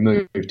 So we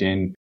moved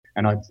in,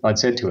 and I'd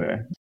said to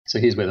her, so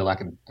here's where the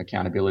lack of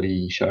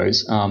accountability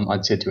shows.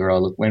 I'd said to her,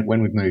 look,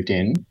 when we've moved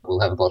in,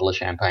 we'll have a bottle of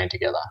champagne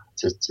together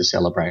to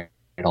celebrate.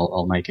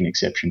 I'll make an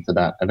exception for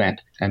that event.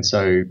 And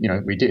so,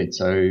 we did.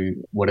 So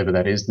whatever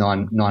that is,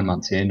 9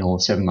 months in or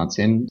 7 months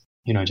in,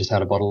 just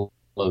had a bottle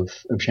of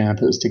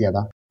champers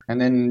together. And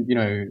then,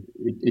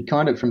 it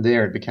kind of from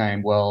there it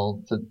became,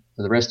 well, for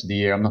the rest of the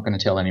year, I'm not going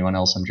to tell anyone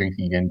else I'm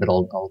drinking again, but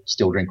I'll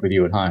still drink with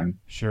you at home.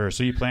 Sure.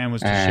 So your plan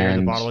was to share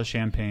the bottle of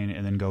champagne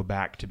and then go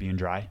back to being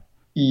dry?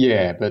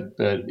 Yeah, but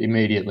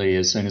immediately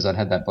as soon as I'd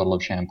had that bottle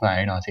of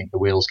champagne, I think the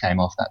wheels came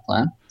off that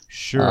plan.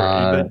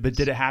 Sure. But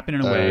did it happen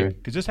in a way?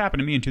 Because this happened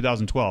to me in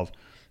 2012.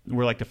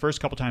 Where like the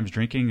first couple times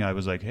drinking, I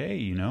was like,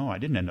 hey, I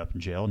didn't end up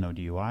in jail, no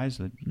DUIs.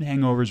 The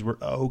hangovers were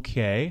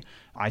okay.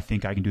 I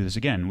think I can do this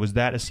again. Was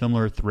that a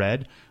similar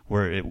thread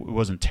where it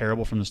wasn't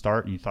terrible from the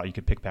start and you thought you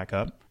could pick back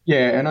up?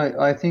 Yeah, and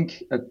I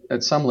think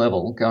at some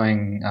level,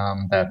 going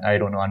that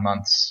 8 or 9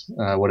 months,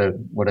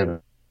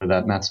 whatever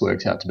that maths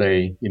works out to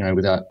be,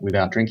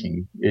 without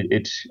drinking,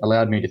 it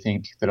allowed me to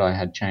think that I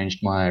had changed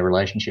my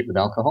relationship with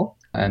alcohol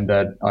and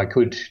that I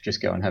could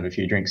just go and have a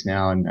few drinks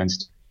now and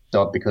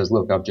stop because,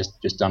 look, I've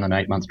just done an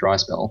 8-month dry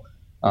spell.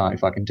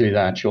 If I can do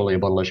that, surely a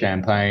bottle of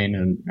champagne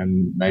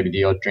and maybe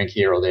the odd drink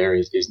here or there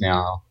is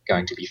now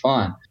going to be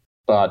fine.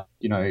 But,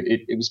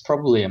 it was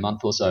probably a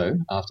month or so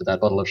after that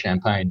bottle of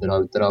champagne that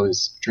I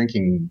was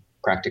drinking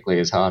practically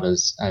as hard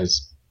as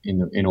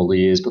in all the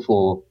years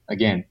before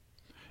again.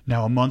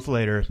 Now, a month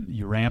later,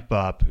 you ramp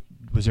up.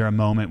 Was there a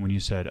moment when you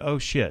said, oh,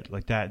 shit,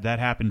 like that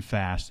happened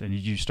fast? And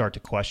did you start to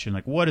question,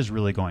 like, what is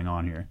really going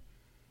on here?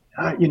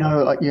 I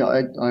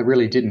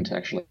really didn't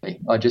actually.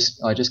 I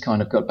just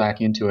kind of got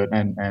back into it,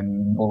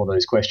 and all of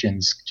those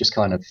questions just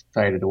kind of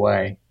faded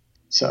away.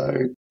 So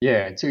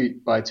yeah,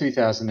 by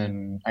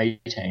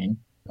 2018,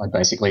 I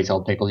basically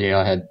told people,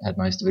 I had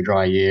most of a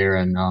dry year,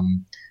 and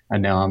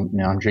now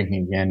I'm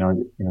drinking again.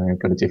 I've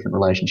got a different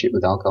relationship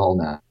with alcohol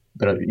now.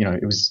 But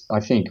it was,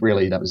 I think,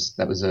 really that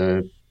was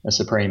a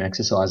supreme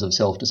exercise of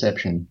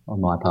self-deception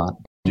on my part.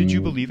 Did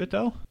you believe it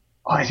though?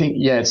 I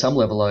think, at some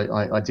level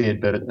I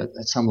did, but at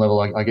some level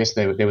I guess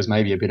there was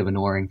maybe a bit of a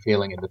gnawing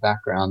feeling in the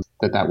background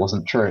that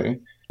wasn't true,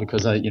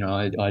 because I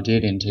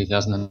did in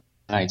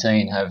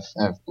 2018 have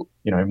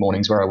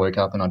mornings where I woke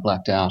up and I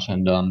blacked out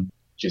and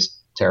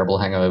just terrible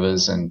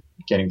hangovers and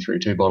getting through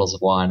 2 bottles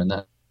of wine and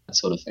that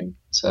sort of thing.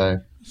 So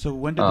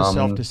when did the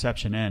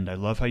self-deception end? I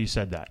love how you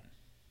said that.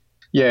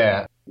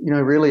 Yeah,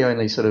 really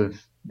only sort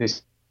of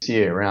this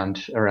year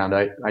around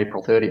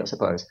April 30, I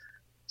suppose.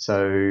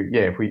 So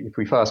yeah, if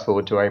we fast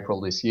forward to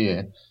April this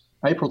year,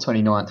 April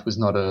 29th was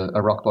not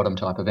a rock bottom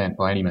type event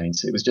by any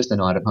means. It was just a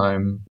night at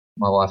home.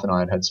 My wife and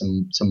I had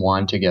some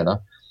wine together.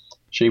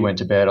 She went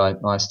to bed.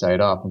 I stayed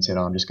up and said,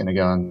 I'm just going to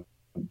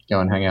go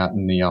and hang out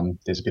in the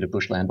there's a bit of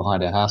bushland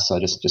behind our house. So I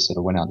just sort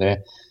of went out there.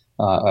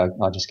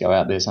 I just go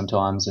out there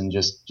sometimes and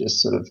just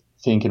sort of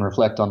think and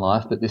reflect on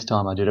life. But this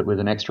time I did it with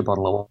an extra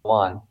bottle of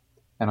wine,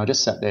 and I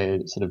just sat there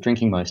sort of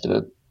drinking most of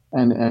it.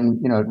 And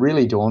it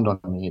really dawned on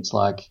me. It's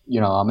like,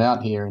 I'm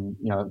out here and,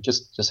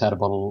 just had a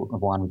bottle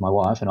of wine with my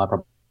wife, and I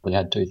probably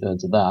had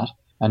 2/3 of that.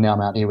 And now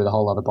I'm out here with a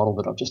whole other bottle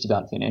that I've just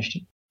about finished,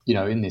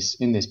 in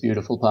this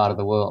beautiful part of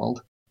the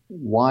world.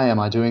 Why am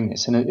I doing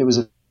this? And it was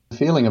a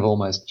feeling of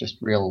almost just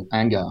real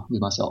anger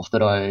with myself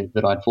that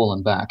I'd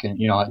fallen back. And,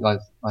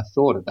 I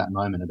thought at that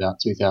moment about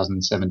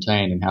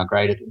 2017 and how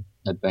great it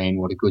had been,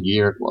 what a good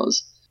year it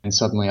was. And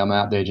suddenly I'm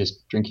out there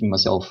just drinking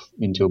myself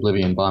into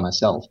oblivion by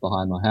myself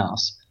behind my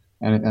house.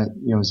 And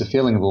it was a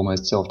feeling of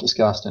almost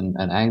self-disgust and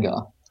anger.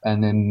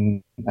 And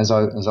then as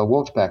I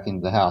walked back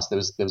into the house, there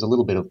was a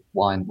little bit of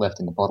wine left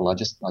in the bottle. I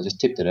just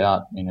tipped it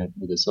out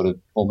with a sort of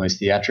almost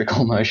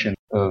theatrical motion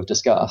of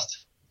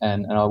disgust.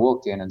 And I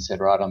walked in and said,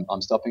 right,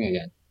 I'm stopping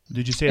again.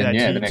 Did you say that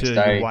to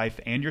your wife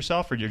and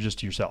yourself, or just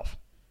to yourself?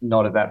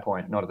 Not at that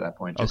point.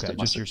 Just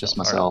yourself. Just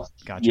myself.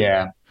 Right. Gotcha.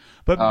 Yeah.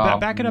 But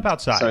back it up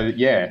outside. So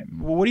yeah,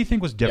 What do you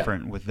think was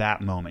different with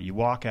that moment? You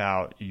walk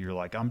out, you're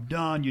like, I'm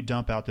done. You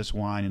dump out this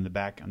wine on the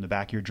back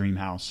of your dream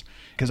house.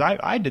 Because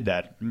I did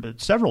that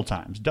several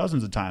times,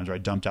 dozens of times, where I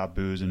dumped out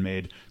booze and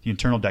made the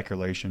internal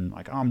declaration,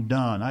 like, I'm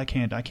done. I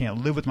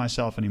can't live with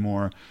myself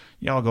anymore.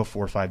 Yeah, I'll go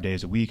 4 or 5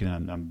 days a week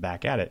and I'm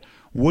back at it.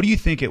 What do you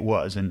think it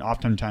was? And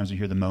oftentimes we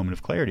hear the moment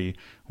of clarity,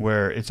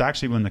 where it's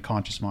actually when the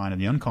conscious mind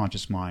and the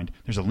unconscious mind,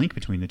 there's a link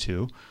between the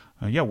two.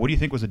 What do you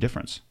think was the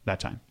difference that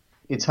time?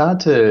 it's hard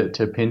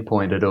to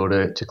pinpoint it or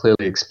to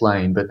clearly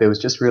explain, but there was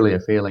just really a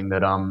feeling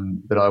that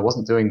I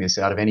wasn't doing this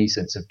out of any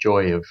sense of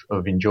joy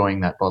of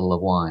enjoying that bottle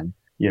of wine.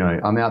 You know,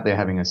 I'm out there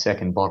having a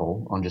second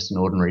bottle on just an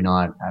ordinary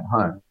night at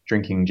home,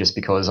 drinking just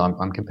because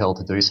I'm compelled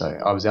to do so.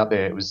 I was out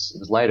there. It was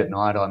late at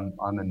night. I'm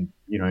an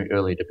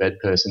early to bed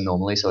person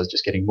normally, so I was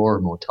just getting more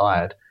and more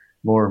tired,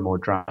 more and more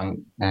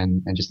drunk,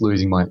 and just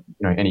losing my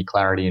any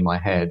clarity in my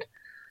head.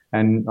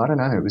 And I don't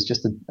know, it was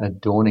just a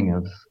dawning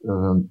of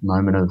a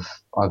moment of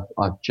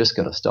I've just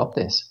got to stop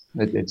this.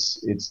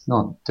 It's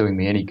not doing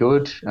me any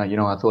good. I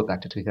thought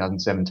back to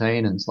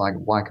 2017, and it's like,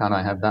 why can't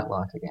I have that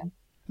life again?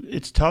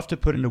 It's tough to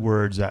put into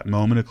words that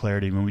moment of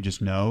clarity when we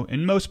just know.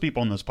 And most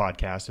people on this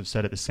podcast have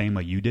said it the same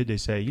way you did. They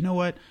say, you know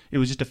what? It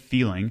was just a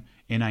feeling,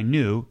 and I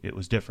knew it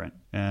was different.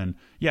 And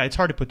yeah, it's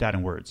hard to put that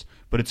in words,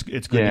 but it's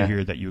good to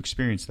hear that you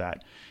experienced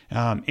that.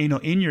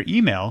 In your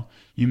email,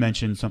 you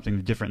mentioned something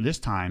different this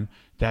time,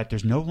 that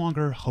there's no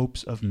longer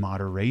hopes of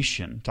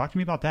moderation. Talk to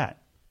me about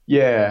that.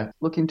 Yeah.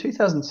 Look, in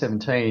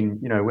 2017,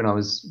 when I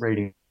was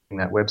reading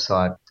that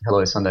website,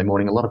 Hello Sunday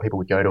Morning, a lot of people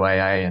would go to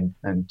AA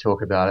and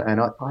talk about it. And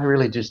I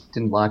really just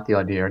didn't like the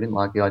idea. I didn't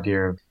like the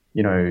idea of,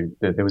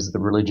 that there was the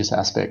religious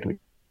aspect,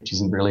 which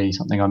isn't really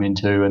something I'm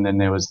into. And then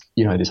there was,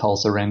 this whole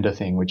surrender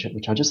thing, which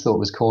I just thought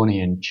was corny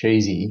and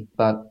cheesy.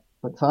 But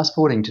fast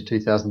forwarding to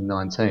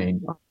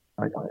 2019,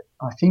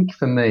 I think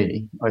for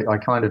me, I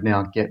kind of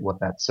now get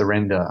what that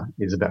surrender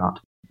is about.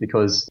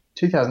 Because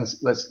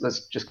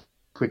let's just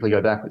quickly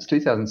go backwards.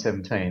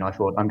 2017, I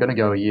thought I'm going to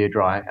go a year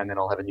dry and then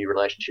I'll have a new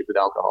relationship with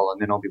alcohol,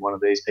 and then I'll be one of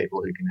these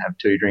people who can have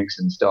 2 drinks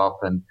and stop,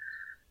 and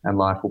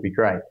life will be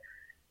great.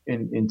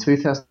 In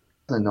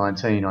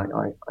 2019, I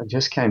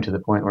just came to the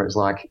point where it's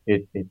like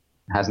it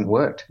hasn't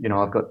worked.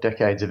 I've got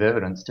decades of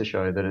evidence to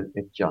show that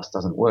it just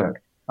doesn't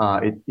work.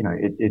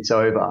 It's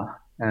over.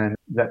 And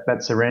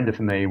that surrender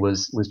for me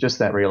was just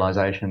that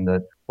realization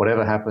that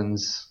whatever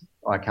happens,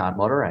 I can't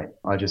moderate.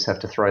 I just have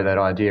to throw that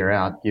idea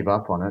out, give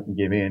up on it, and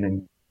give in,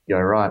 and go,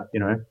 right,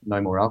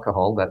 no more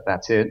alcohol.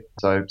 That's it.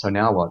 So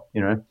now what?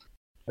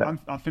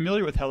 I'm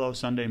familiar with Hello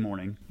Sunday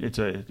Morning.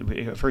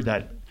 I've heard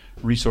that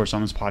resource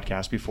on this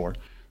podcast before.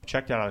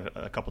 Checked it out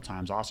a couple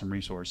times. Awesome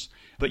resource.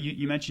 But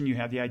you mentioned you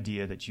had the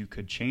idea that you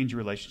could change your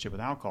relationship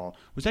with alcohol.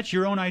 Was that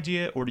your own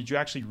idea, or did you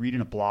actually read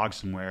in a blog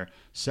somewhere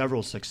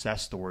several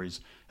success stories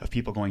of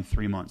people going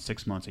 3 months,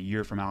 6 months, a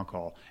year from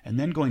alcohol, and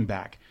then going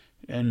back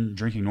and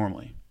drinking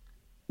normally?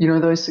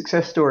 Those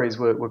success stories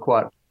were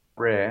quite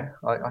rare.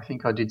 I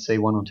think I did see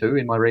 1 or 2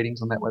 in my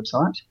readings on that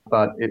website,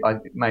 but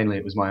mainly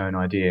it was my own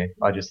idea.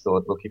 I just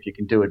thought, look, if you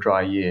can do a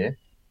dry year,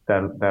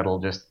 that'll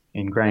just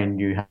ingrain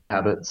new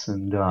habits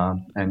and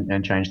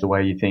change the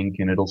way you think,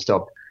 and it'll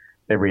stop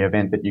every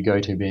event that you go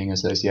to being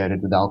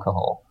associated with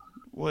alcohol.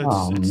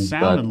 Well, it's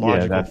sound and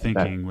logical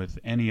thinking with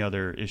any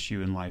other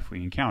issue in life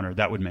we encounter.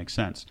 That would make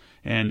sense.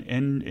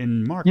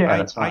 And Mark,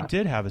 I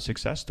did have a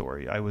success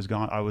story. I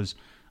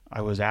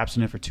was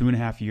abstinent for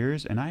 2.5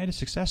 years, and I had a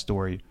success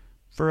story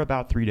for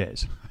about 3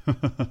 days.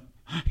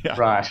 Yeah.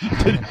 Right.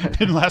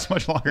 Didn't last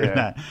much longer than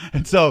that.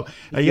 And so,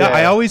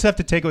 I always have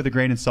to take it with a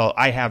grain of salt.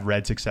 I have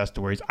read success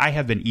stories. I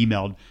have been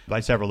emailed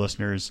by several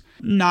listeners,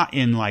 not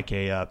in like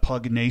a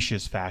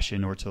pugnacious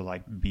fashion or to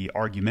like be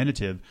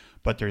argumentative,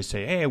 but they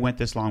say, hey, I went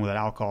this long without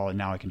alcohol and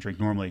now I can drink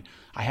normally.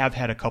 I have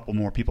had a couple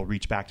more people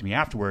reach back to me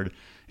afterward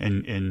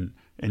and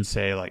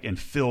say like, and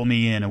fill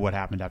me in on what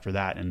happened after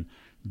that. And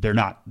they're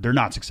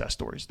not success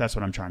stories. That's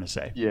what I'm trying to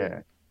say.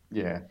 Yeah.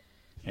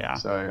 Yeah.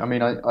 So, I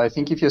mean, I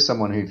think if you're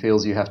someone who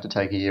feels you have to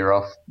take a year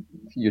off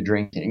your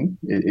drinking,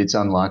 it's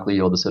unlikely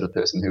you're the sort of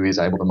person who is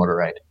able to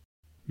moderate.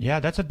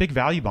 Yeah, that's a big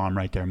value bomb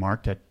right there,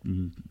 Mark, that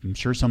I'm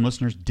sure some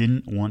listeners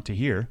didn't want to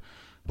hear.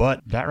 But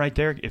that right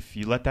there, if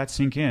you let that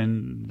sink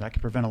in, that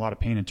could prevent a lot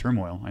of pain and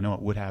turmoil. I know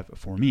it would have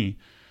for me.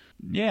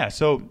 Yeah,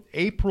 so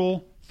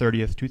April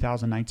 30th,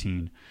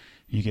 2019,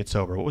 you get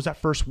sober. What was that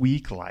first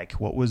week like?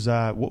 What was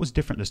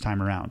different this time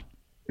around?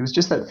 It was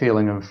just that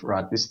feeling of,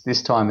 right,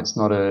 this time it's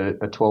not a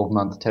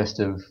 12-month test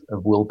of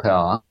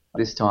willpower.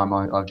 This time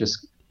I've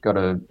just got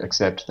to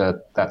accept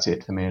that that's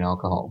it for me and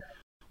alcohol.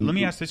 Let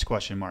me ask this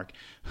question, Mark.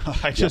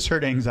 I just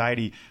heard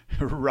anxiety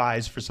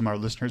rise for some of our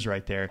listeners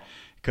right there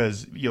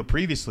because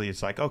previously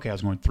it's like, okay, I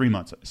was going 3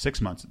 months,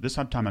 6 months. This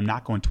time I'm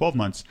not going 12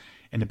 months.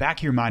 And the back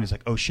of your mind is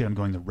like, oh shit, I'm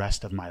going the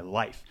rest of my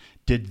life.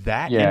 Did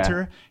that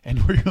enter? And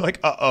where you're like,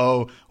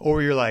 uh-oh,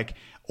 or you're like,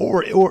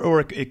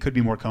 or it could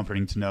be more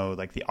comforting to know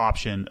like the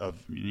option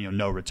of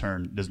no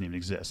return doesn't even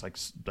exist,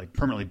 like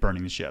permanently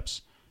burning the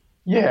ships.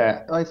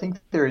 Yeah, I think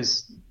there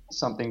is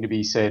something to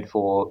be said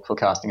for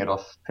casting it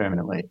off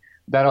permanently.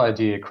 that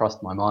idea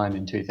crossed my mind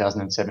in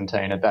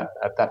 2017. At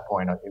that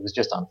point, it was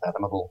just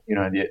unfathomable.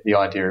 The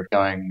idea of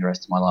going the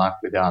rest of my life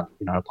without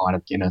a pint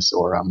of Guinness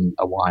or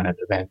a wine at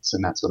events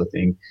and that sort of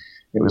thing.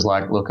 It was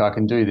like, look, I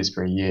can do this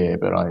for a year,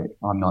 but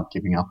I'm not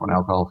giving up on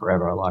alcohol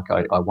forever. Like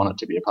I want it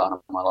to be a part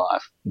of my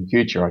life in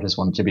future. I just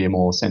want it to be a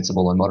more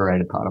sensible and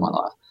moderated part of my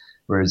life.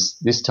 Whereas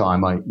this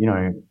time,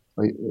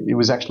 it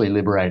was actually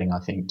liberating, I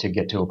think, to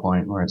get to a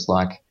point where it's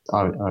like,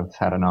 I've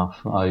had enough.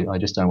 I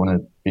just don't want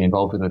to be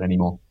involved with it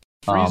anymore.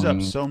 Frees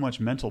up so much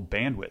mental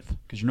bandwidth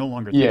because you're no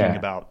longer thinking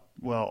about,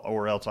 well,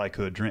 or else I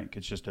could drink.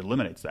 It just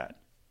eliminates that.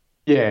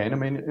 Yeah, and I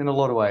mean, in a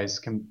lot of ways,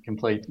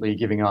 completely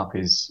giving up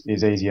is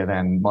easier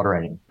than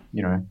moderating,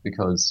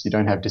 because you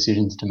don't have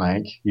decisions to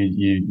make.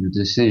 The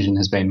decision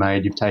has been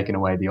made. You've taken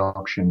away the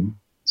option.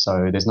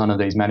 So there's none of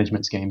these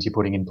management schemes you're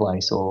putting in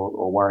place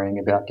or worrying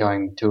about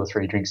going 2 or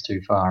 3 drinks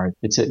too far.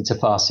 It's a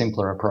far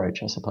simpler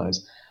approach, I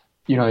suppose.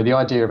 The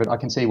idea of it, I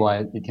can see why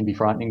it can be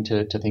frightening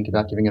to think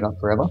about giving it up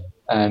forever.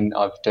 And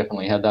I've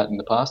definitely had that in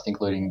the past,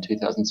 including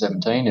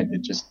 2017.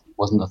 It just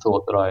wasn't a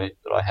thought that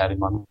I had in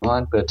my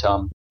mind.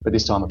 But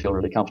this time I feel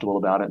really comfortable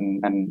about it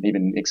and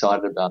even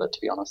excited about it, to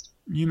be honest.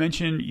 You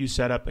mentioned you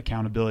set up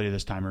accountability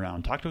this time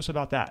around. Talk to us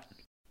about that.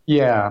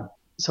 Yeah.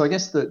 So I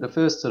guess the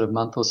first sort of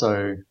month or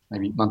so,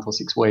 maybe month or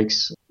 6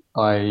 weeks,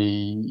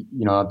 I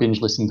binge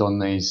listened on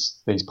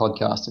these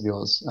podcasts of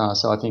yours.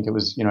 So I think it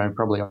was,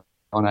 probably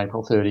on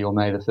April 30 or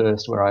May the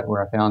 1st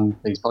where I found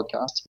these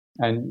podcasts.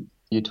 And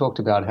you talked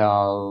about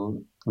how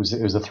it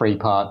was a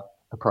 3-part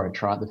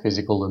approach, right? The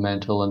physical, the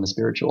mental, and the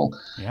spiritual.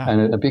 Yeah.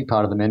 And a big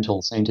part of the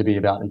mental seemed to be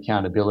about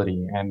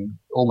accountability. And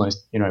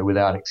almost,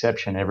 without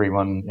exception,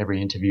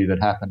 every interview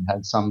that happened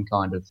had some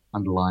kind of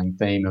underlying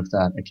theme of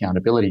that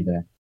accountability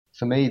there.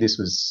 For me, this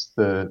was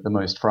the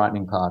most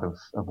frightening part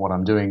of what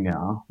I'm doing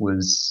now,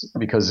 was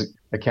because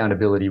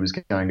accountability was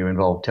going to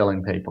involve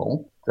telling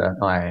people that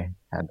I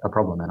had a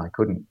problem and I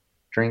couldn't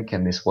drink,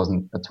 and this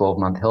wasn't a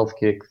 12-month health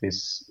kick.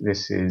 This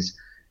is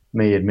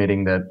me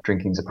admitting that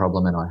drinking's a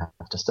problem and I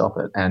have to stop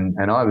it. And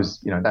I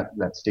was,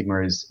 that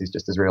stigma is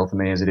just as real for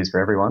me as it is for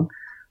everyone.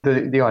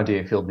 The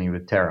idea filled me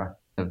with terror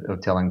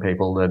of telling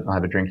people that I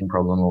have a drinking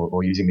problem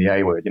or using the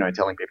A word,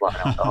 telling people I'm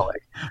an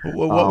alcoholic.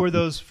 What were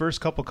those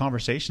first couple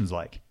conversations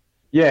like?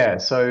 Yeah,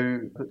 so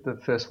the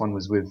first one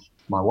was with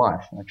my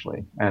wife,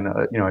 actually. And,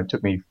 it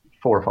took me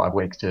 4 or 5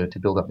 weeks to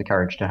build up the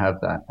courage to have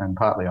that. And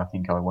partly I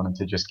think I wanted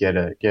to just get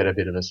a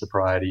bit of a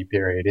sobriety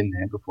period in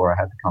there before I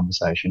had the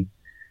conversation.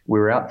 We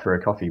were out for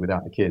a coffee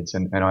without the kids,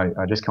 and I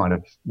just kind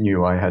of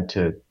knew I had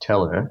to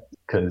tell her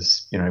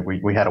because,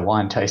 we had a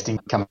wine tasting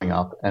coming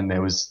up, and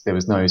there was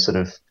no sort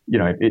of,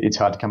 it's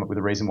hard to come up with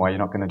a reason why you're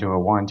not going to do a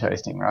wine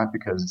tasting, right?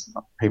 Because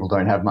people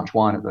don't have much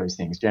wine at those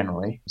things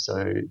generally.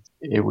 So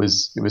it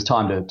was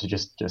time to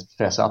just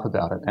fess up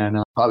about it.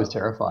 And I was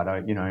terrified.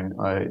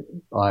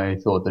 I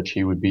thought that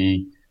she would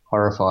be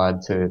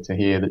horrified to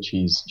hear that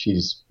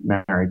she's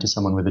married to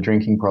someone with a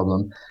drinking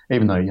problem,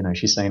 even though,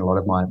 she's seen a lot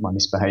of my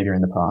misbehavior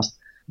in the past.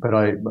 But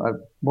I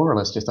more or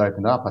less just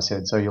opened up. I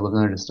said, so you'll have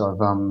noticed I've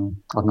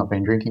not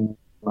been drinking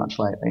much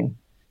lately.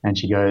 And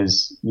she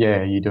goes,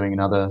 yeah, you're doing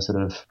another sort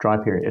of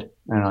dry period.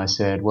 And I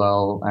said,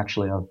 well,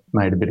 actually, I've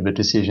made a bit of a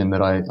decision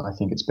that I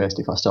think it's best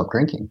if I stop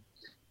drinking.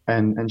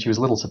 And she was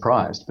a little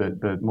surprised,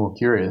 but more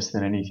curious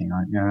than anything.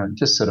 I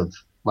just sort of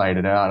laid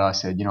it out. I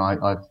said,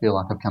 I feel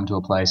like I've come to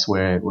a place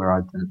where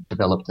I've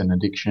developed an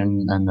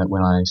addiction, and that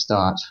when I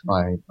start,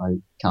 I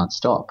can't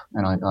stop.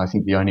 And I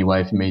think the only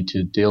way for me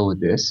to deal with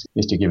this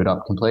is to give it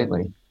up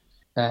completely.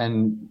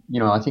 And,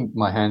 I think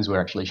my hands were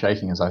actually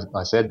shaking as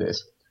I said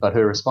this, but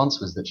her response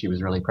was that she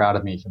was really proud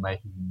of me for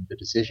making the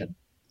decision.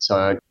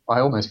 So I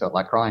almost felt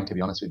like crying, to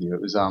be honest with you.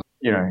 It was,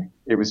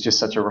 it was just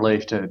such a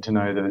relief to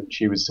know that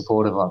she was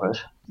supportive of it.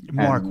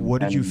 Mark,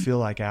 what did you feel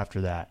like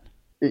after that?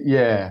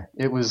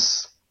 It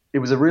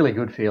was a really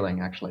good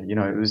feeling, actually.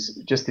 It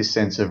was just this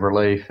sense of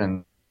relief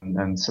and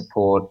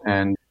support,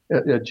 and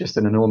just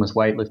an enormous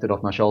weight lifted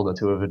off my shoulder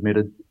to have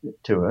admitted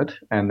to it,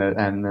 and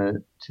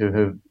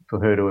for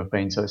her to have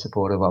been so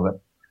supportive of it.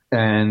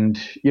 And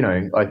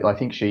I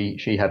think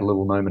she had a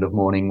little moment of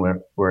mourning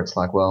where it's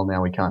like, well,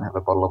 now we can't have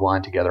a bottle of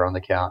wine together on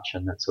the couch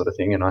and that sort of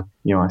thing. And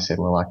I said,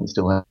 well, I can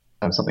still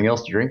have something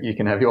else to drink. You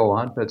can have your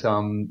wine,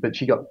 but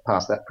she got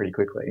past that pretty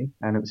quickly,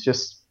 and it was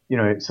just.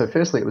 So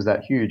firstly, it was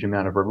that huge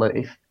amount of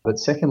relief. But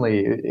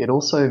secondly, it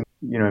also,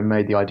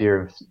 made the idea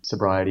of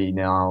sobriety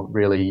now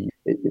really,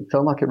 it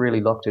felt like it really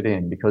locked it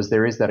in, because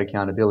there is that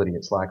accountability.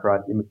 It's like,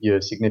 right,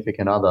 your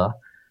significant other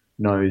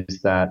knows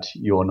that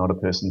you're not a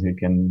person who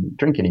can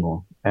drink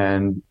anymore.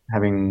 And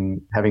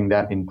having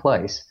that in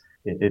place,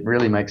 it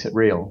really makes it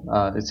real.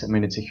 It's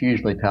a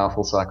hugely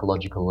powerful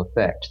psychological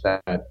effect,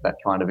 that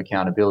kind of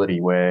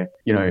accountability where,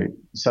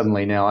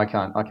 suddenly now I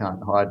can't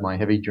hide my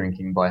heavy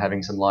drinking by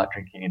having some light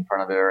drinking in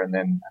front of her and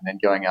then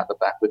going out the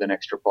back with an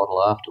extra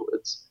bottle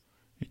afterwards.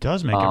 It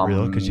does make it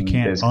real, because you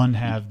can't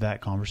unhave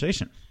that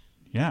conversation.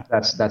 Yeah.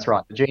 That's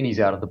right. The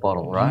genie's out of the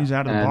bottle, right? Genie's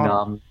out of the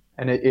bottle.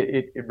 And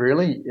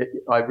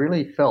I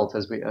really felt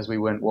as we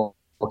went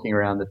walking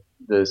around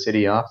the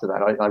city after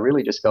that, I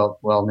really just felt,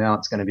 well, now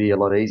it's going to be a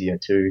lot easier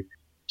to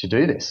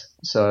do this.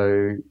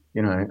 So,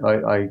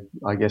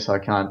 I guess I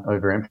can't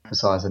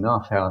overemphasize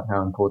enough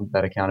how important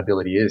that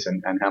accountability is,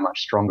 and how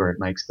much stronger it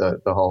makes the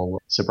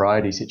whole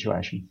sobriety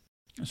situation.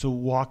 So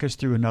walk us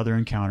through another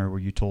encounter where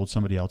you told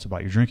somebody else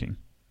about your drinking.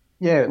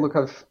 Yeah, look,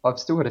 I've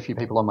still got a few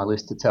people on my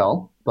list to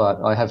tell,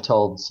 but I have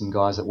told some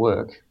guys at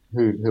work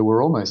who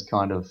were almost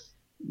kind of,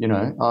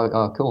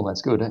 oh, cool,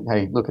 that's good.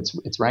 Hey, look,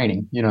 it's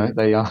raining.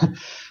 They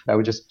they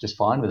were just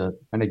fine with it.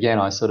 And again,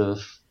 I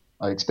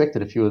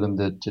expected a few of them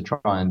to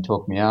try and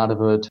talk me out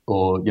of it,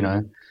 or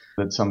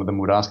that some of them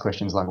would ask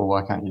questions like, well,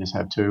 why can't you just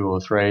have 2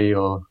 or 3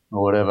 or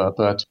whatever?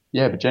 But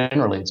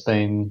generally it's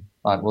been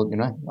like, well,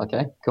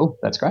 okay, cool,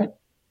 that's great.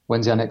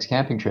 When's our next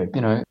camping trip?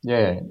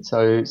 Yeah.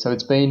 So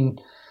it's been,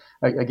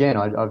 again,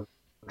 I've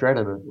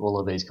dreaded all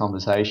of these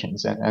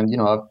conversations, and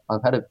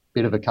I've had a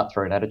bit of a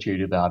cutthroat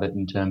attitude about it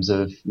in terms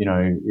of,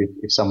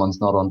 if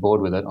someone's not on board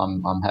with it,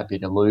 I'm happy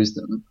to lose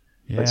them.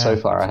 Yeah, but so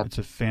far it's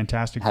a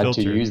fantastic had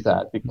filter to use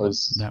that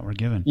because that we're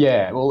given.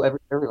 Yeah, well,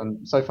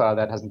 everyone so far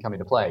that hasn't come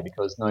into play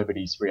because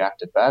nobody's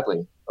reacted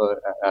badly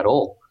at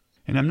all.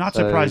 And I'm not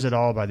surprised at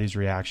all by these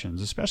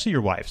reactions, especially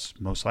your wife's.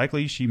 Most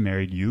likely she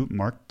married you,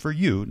 Mark, for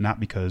you, not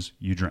because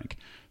you drink.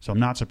 So I'm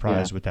not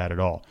surprised with that at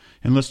all.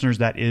 And listeners,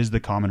 that is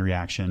the common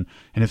reaction.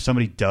 And if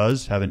somebody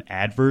does have an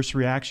adverse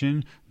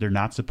reaction, they're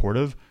not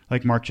supportive,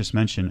 like Mark just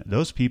mentioned,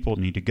 those people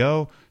need to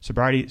go.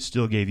 Sobriety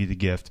still gave you the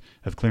gift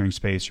of clearing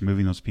space,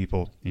 removing those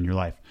people in your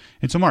life.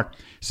 And so, Mark,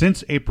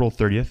 since April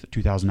 30th,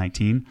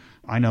 2019,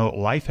 I know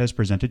life has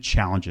presented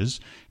challenges.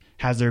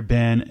 Has there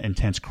been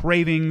intense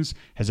cravings?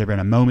 Has there been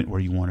a moment where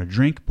you want to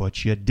drink,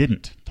 but you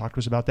didn't? Talk to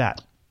us about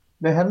that.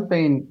 There haven't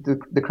been,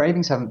 the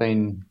cravings haven't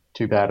been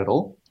too bad at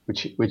all,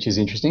 which is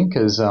interesting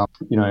because,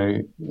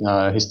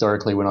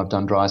 historically when I've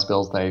done dry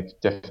spells, they've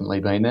definitely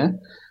been there.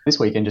 This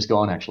weekend just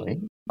gone, actually.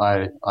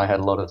 I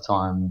had a lot of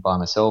time by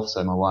myself,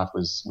 so my wife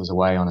was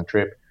away on a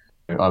trip.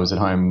 I was at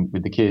home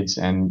with the kids,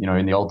 and,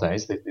 in the old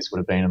days, this would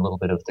have been a little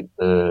bit of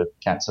the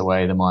cat's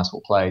away, the mice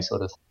will play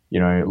sort of,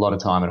 a lot of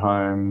time at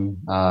home,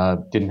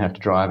 didn't have to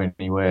drive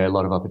anywhere, a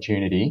lot of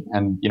opportunity.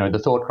 And, the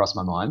thought crossed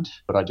my mind,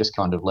 but I just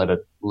kind of let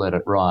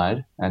it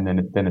ride, and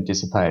then it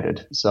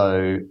dissipated.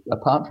 So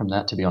apart from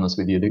that, to be honest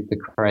with you, the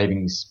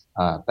cravings,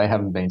 they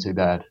haven't been too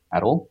bad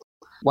at all.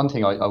 One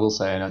thing I will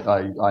say, and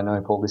I know,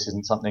 Paul, this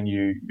isn't something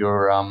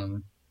you're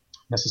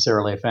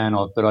necessarily a fan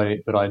of, but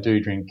I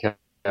do drink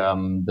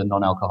the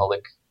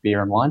non-alcoholic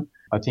beer and wine.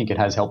 I think it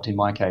has helped in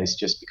my case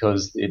just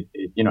because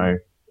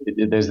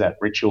there's that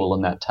ritual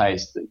and that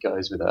taste that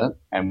goes with it.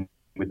 And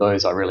with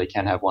those, I really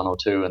can have 1 or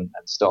 2 and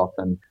stop.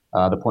 And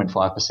the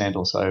 0.5%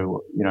 or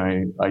so,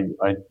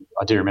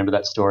 I do remember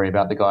that story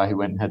about the guy who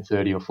went and had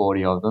 30 or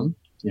 40 of them.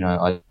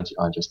 I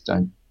just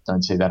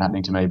don't see that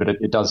happening to me. But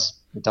it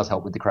does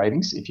help with the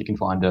cravings if you can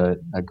find a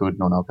good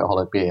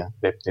non-alcoholic beer.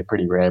 They're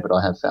pretty rare, but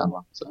I have found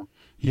one. So.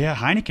 Yeah,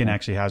 Heineken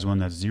actually has one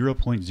that's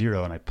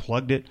 0.0, and I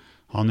plugged it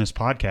on this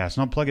podcast,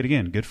 and I'll plug it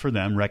again. Good for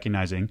them,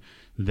 recognizing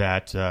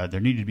that there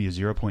needed to be a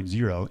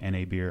 0.0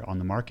 NA beer on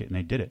the market, and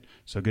they did it.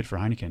 So good for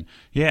Heineken.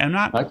 Yeah, I'm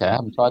not... Okay, I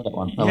haven't tried that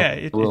one.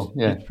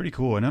 It's pretty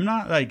cool. And I'm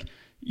not like...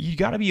 You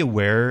got to be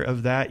aware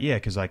of that, yeah,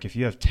 because like if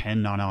you have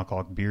 10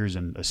 non-alcoholic beers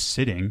in a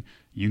sitting,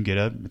 you can get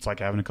it's like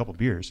having a couple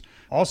beers.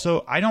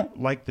 Also, I don't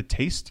like the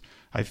taste.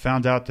 I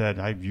found out that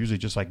I usually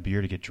just like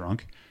beer to get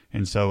drunk.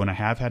 And so when I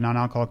have had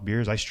non-alcoholic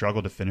beers, I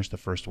struggle to finish the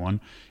first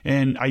one.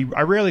 And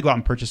I rarely go out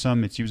and purchase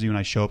them. It's usually when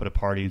I show up at a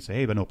party and say,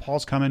 hey, but no,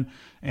 Paul's coming.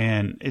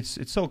 And it's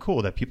so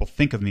cool that people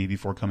think of me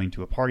before coming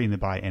to a party and they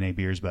buy NA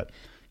beers. But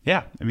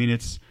yeah, I mean,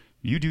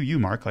 you do you,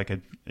 Mark. Like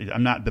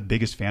I'm not the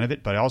biggest fan of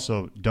it, but I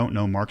also don't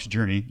know Mark's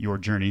journey, your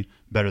journey,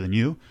 better than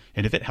you.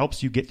 And if it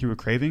helps you get through a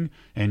craving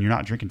and you're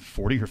not drinking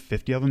 40 or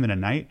 50 of them in a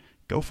night,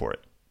 go for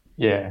it.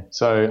 Yeah.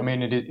 So, I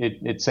mean,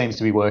 it seems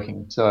to be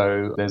working.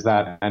 So there's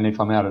that. And if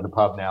I'm out at a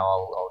pub now,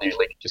 I'll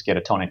usually just get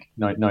a tonic.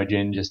 No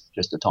gin,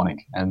 just a tonic.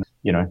 And,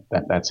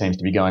 that seems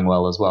to be going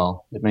well as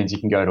well. It means you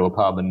can go to a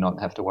pub and not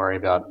have to worry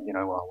about,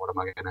 well, what am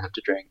I going to have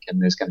to drink?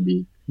 And there's going to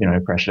be,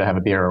 pressure to have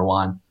a beer or a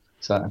wine.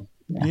 So.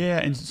 Yeah,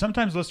 and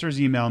sometimes listeners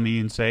email me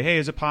and say, hey,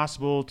 is it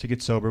possible to get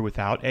sober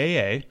without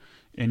AA?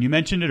 And you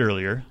mentioned it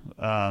earlier,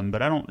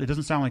 but it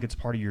doesn't sound like it's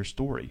part of your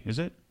story, is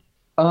it?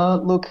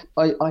 Look,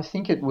 I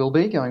think it will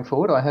be going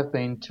forward. I have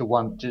been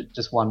to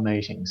just one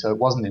meeting, so it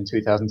wasn't in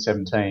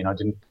 2017. I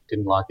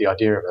didn't like the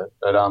idea of it,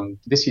 but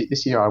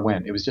this year I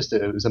went. It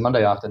was a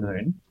Monday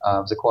afternoon.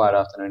 It was a quiet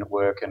afternoon at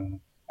work, and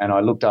I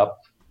looked up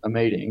a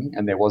meeting,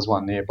 and there was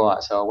one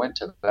nearby, so I went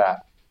to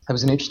that. It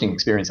was an interesting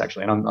experience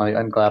actually, and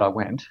I'm glad I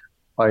went.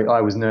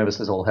 I was nervous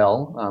as all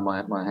hell.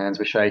 My hands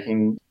were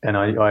shaking, and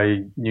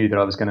I knew that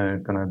I was going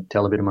to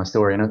tell a bit of my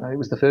story. And it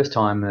was the first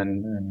time,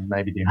 and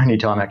maybe the only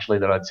time actually,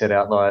 that I'd said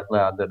out loud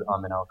that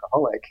I'm an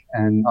alcoholic.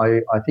 And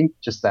I think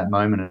just that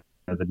moment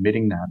of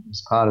admitting that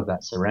was part of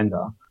that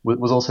surrender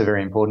was also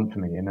very important for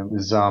me. And it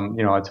was,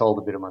 I told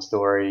a bit of my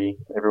story.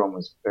 Everyone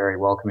was very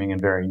welcoming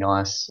and very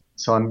nice.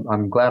 So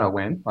I'm glad I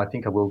went. I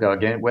think I will go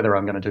again. Whether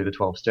I'm going to do the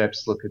 12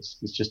 steps, look, it's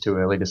just too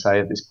early to say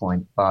at this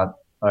point, but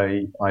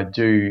I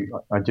do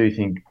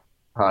think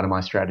part of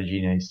my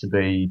strategy needs to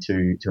be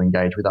to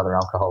engage with other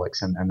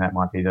alcoholics, and that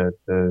might be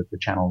the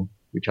channel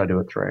which I do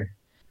it through.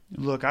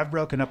 Look, I've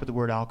broken up with the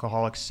word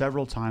alcoholic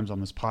several times on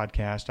this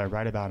podcast. I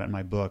write about it in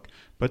my book,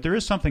 but there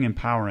is something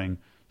empowering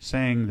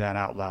saying that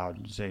out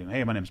loud, saying,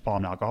 hey, my name's Paul,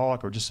 I'm an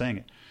alcoholic, or just saying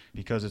it,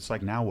 because it's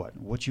like, now what?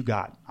 What you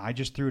got? I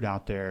just threw it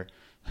out there.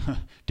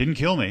 Didn't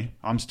kill me.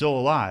 I'm still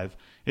alive.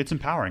 It's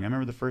empowering. I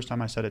remember the first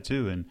time I said it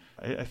too, and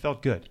it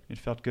felt good. It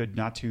felt good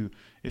not to,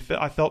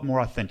 I felt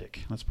more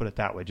authentic. Let's put it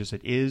that way. Just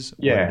it is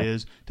what it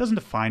is. It doesn't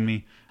define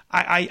me.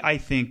 I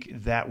think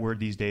that word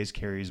these days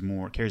carries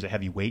a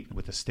heavy weight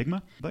with the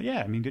stigma. But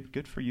yeah, I mean,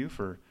 good for you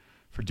for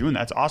doing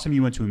that. It's awesome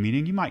you went to a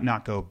meeting. You might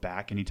not go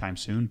back anytime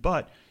soon,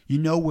 but you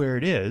know where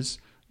it is,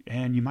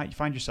 and you might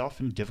find yourself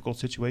in a difficult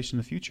situation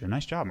in the future.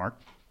 Nice job, Mark.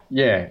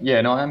 Yeah.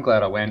 No, I am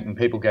glad I went, and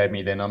people gave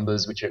me their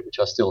numbers, which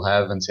I still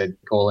have, and said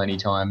call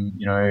anytime,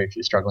 if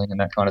you're struggling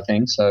and that kind of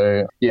thing.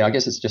 So yeah, I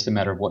guess it's just a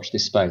matter of watch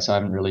this space. I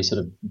haven't really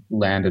sort of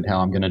landed how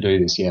I'm going to do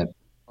this yet.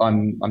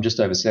 I'm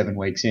just over 7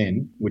 weeks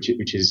in, which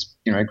is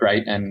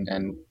great,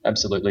 and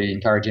absolutely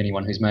encourage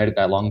anyone who's made it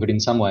that long. But in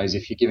some ways,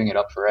 if you're giving it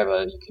up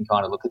forever, you can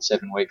kind of look at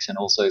 7 weeks and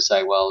also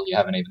say, well, you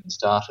haven't even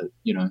started,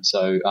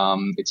 So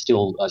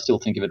I still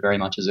think of it very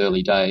much as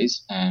early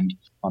days, and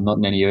I'm not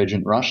in any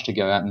urgent rush to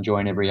go out and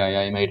join every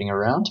AA meeting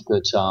around,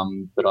 but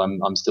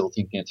I'm still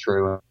thinking it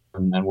through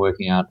and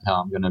working out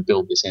how I'm going to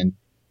build this in.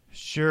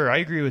 Sure, I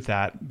agree with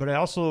that, but I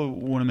also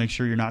want to make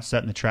sure you're not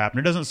setting the trap, and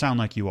it doesn't sound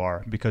like you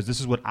are, because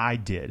this is what I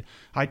did.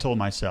 I told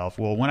myself,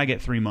 well, when I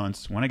get 3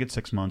 months, when I get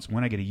 6 months,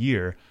 when I get a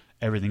year,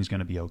 everything's going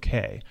to be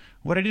okay.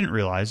 What I didn't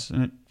realize,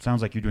 and it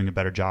sounds like you're doing a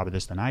better job of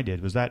this than I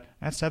did, was that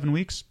at 7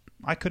 weeks,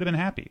 I could have been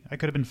happy. I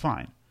could have been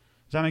fine.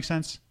 Does that make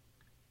sense?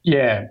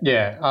 Yeah.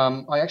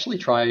 I actually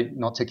try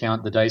not to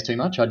count the days too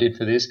much. I did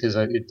for this because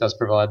it does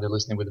provide the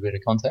listener with a bit of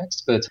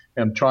context, but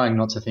I'm trying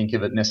not to think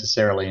of it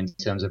necessarily in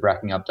terms of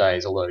racking up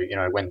days, although,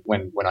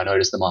 when I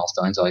notice the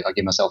milestones, I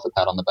give myself a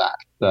pat on the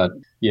back. But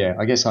yeah,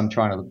 I guess I'm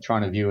trying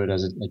to view it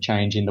as a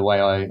change in the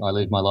way I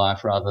live my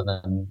life rather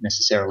than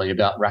necessarily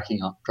about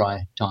racking up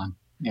dry time.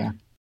 Yeah.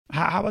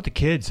 How about the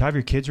kids? How have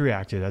your kids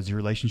reacted? Has your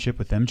relationship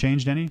with them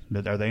changed any?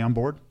 Are they on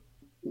board?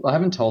 I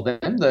haven't told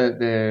them.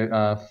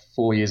 They're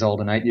 4 years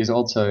old and 8 years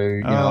old, so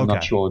I'm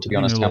not sure, to be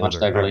honest, how much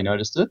they've really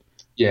noticed it.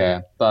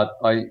 Yeah, but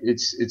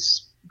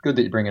it's good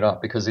that you bring it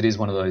up, because it is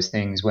one of those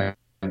things where,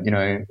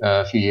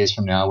 a few years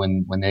from now,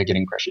 when they're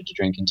getting pressured to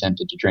drink and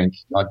tempted to drink,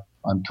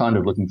 I'm kind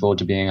of looking forward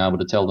to being able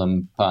to tell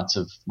them parts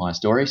of my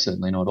story,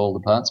 certainly not all the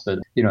parts, but,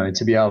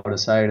 to be able to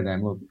say to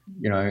them, look,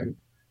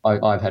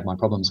 I've had my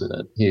problems with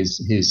it.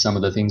 Here's some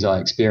of the things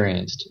I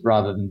experienced,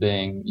 rather than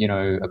being,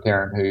 a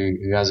parent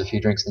who has a few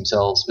drinks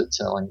themselves but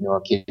telling your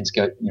kids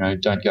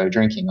don't go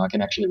drinking. I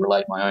can actually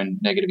relate my own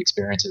negative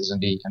experiences and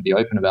be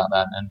open about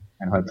that,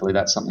 and hopefully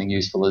that's something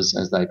useful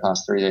as they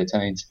pass through their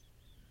teens.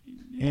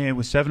 And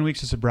with 7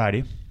 weeks of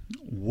sobriety,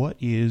 what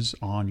is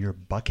on your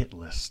bucket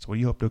list? What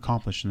do you hope to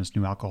accomplish in this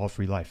new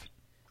alcohol-free life?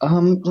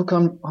 Look,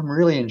 I'm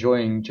really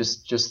enjoying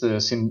just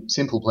the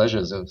simple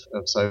pleasures of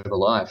sober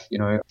life,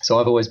 So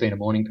I've always been a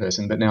morning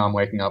person, but now I'm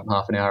waking up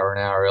half an hour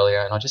earlier,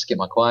 and I just get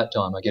my quiet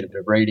time. I get a bit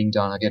of reading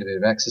done. I get a bit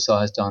of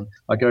exercise done.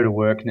 I go to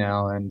work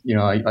now, and,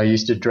 I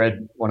used to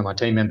dread one of my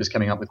team members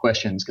coming up with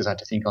questions because I had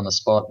to think on the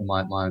spot, and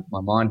my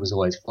mind was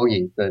always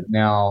foggy. But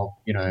now,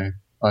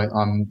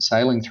 I'm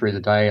sailing through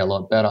the day a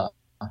lot better,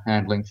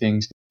 handling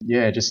things.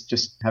 Yeah,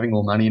 just having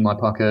more money in my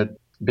pocket,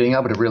 being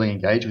able to really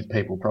engage with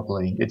people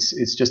properly.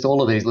 It's just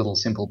all of these little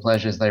simple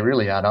pleasures. They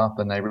really add up,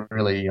 and they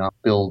really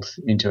build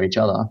into each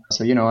other.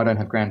 So, I don't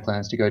have grand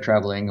plans to go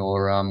traveling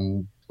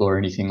or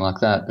anything like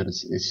that, but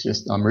it's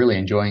just I'm really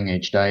enjoying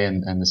each day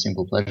and the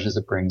simple pleasures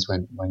it brings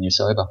when you're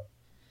sober.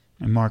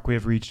 And Mark, we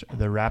have reached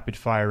the rapid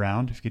fire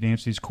round. If you could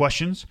answer these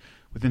questions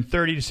within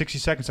 30 to 60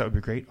 seconds, that would be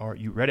great. Are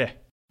you ready?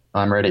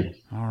 I'm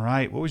ready. All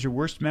right. What was your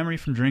worst memory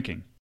from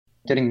drinking?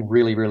 Getting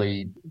really,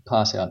 really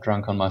pass-out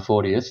drunk on my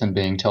 40th and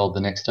being told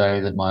the next day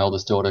that my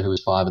oldest daughter, who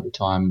was 5 at the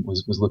time,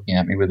 was looking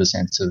at me with a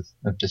sense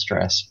of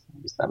distress.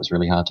 That was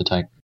really hard to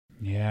take.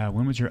 Yeah.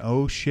 When was your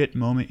oh shit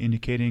moment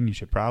indicating you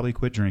should probably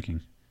quit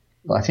drinking?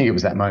 Well, I think it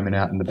was that moment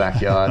out in the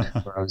backyard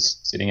where I was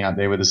sitting out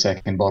there with a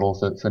second bottle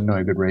for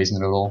no good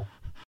reason at all.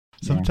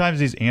 Sometimes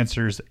these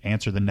answers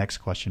answer the next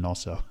question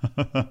also.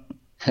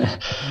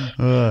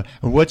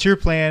 What's your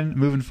plan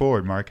moving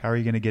forward, Mark? How are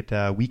you going to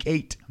get week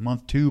 8,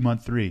 month 2,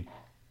 month 3?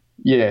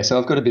 Yeah, so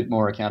I've got a bit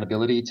more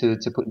accountability to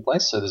put in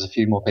place. So there's a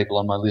few more people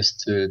on my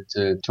list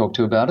to talk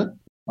to about it.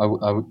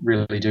 I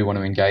really do want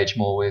to engage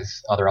more with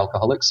other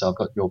alcoholics. So I've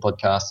got your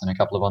podcast and a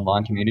couple of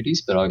online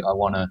communities, but I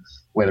want to,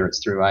 whether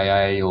it's through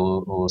AA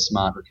or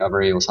Smart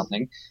Recovery or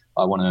something,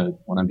 I want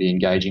to be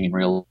engaging in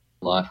real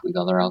life with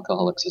other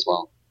alcoholics as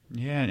well.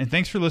 Yeah, and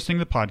thanks for listening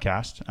to the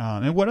podcast.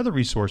 And what other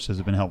resources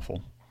have been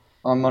helpful?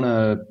 I'm on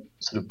a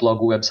sort of blog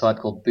website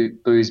called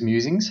Booze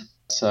Musings.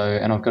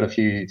 And I've got a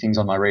few things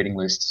on my reading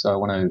list. So I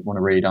want to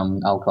read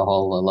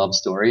Alcohol, a Love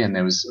Story. And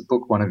there was a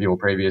book one of your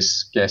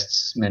previous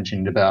guests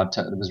mentioned about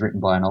that was written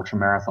by an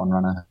ultramarathon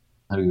runner.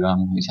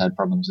 who's had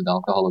problems with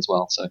alcohol as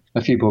well. So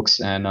a few books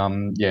and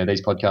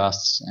these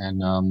podcasts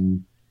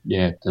and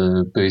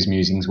the Booze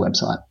Musings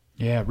website.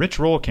 Yeah, Rich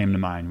Roll came to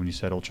mind when you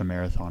said ultra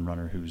marathon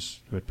runner who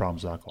had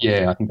problems with alcohol.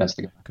 Yeah, I think that's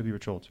the guy. Could be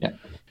Rich Roll too. Yeah.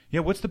 Yeah.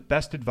 What's the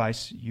best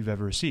advice you've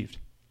ever received?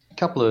 A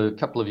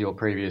couple of your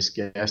previous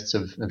guests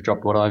have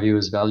dropped what I view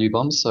as value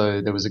bombs. So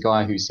there was a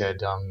guy who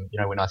said,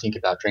 when I think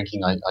about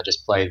drinking, I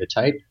just play the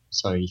tape.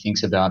 So he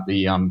thinks about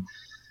the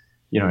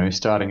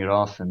starting it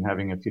off and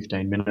having a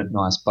 15-minute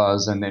nice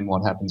buzz, and then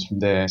what happens from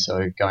there.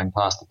 So going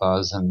past the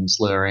buzz and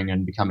slurring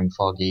and becoming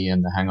foggy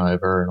and the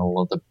hangover and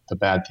all of the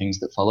bad things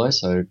that follow.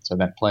 So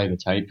that play the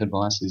tape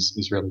advice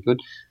is really good.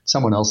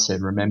 Someone else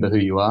said, remember who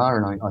you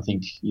are. And I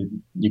think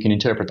you can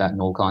interpret that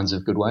in all kinds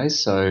of good ways.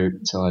 So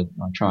I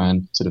try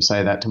and sort of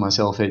say that to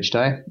myself each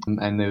day.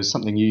 And there was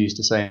something you used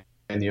to say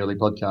in the early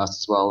podcast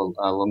as well,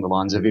 along the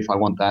lines of, if I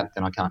want that,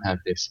 then I can't have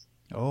this.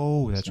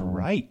 Oh, that's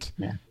right.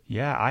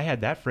 Yeah, I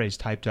had that phrase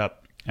typed up,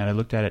 and I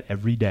looked at it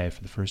every day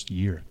for the first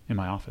year in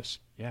my office.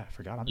 Yeah, I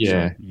forgot. I'm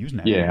using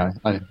that.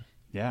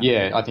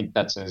 Yeah, I think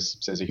that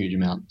says a huge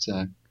amount.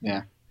 So,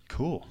 yeah.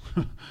 Cool.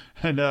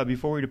 And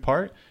before we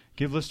depart,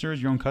 give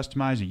listeners your own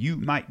customized "You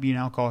Might Be an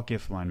Alcoholic"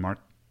 gift line, Mark.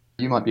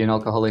 You might be an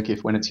alcoholic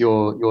if, when it's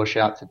your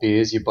shout for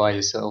beers, you buy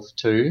yourself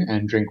 2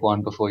 and drink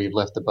one before you've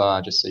left the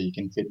bar, just so you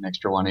can fit an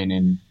extra one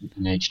in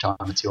each time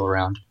it's your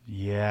round.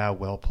 Yeah,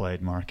 well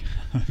played, Mark.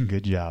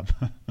 Good job.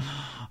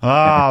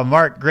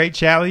 Mark, great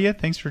chat with you.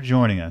 Thanks for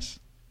joining us.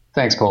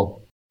 Thanks,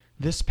 Paul.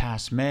 This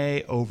past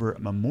May, over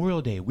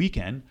Memorial Day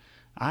weekend,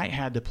 I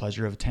had the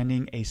pleasure of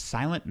attending a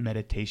silent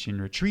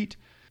meditation retreat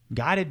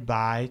guided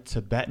by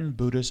Tibetan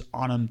Buddhist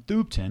Anam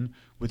Thubten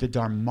with the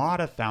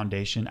Dharmata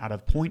Foundation out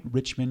of Point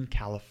Richmond,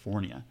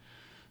 California.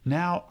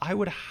 Now, I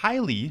would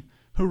highly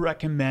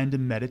recommend a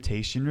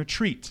meditation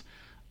retreat.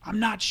 I'm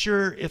not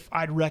sure if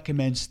I'd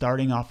recommend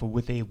starting off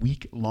with a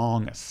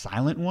week-long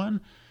silent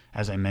one.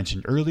 As I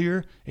mentioned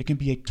earlier, it can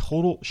be a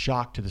total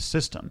shock to the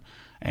system.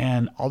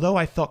 And although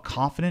I felt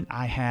confident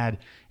I had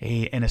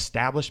an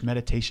established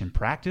meditation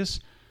practice,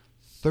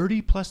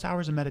 30 plus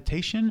hours of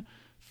meditation,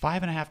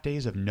 5.5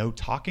 days of no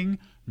talking,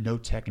 no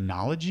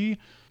technology,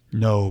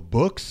 no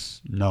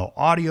books, no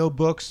audio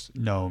books,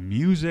 no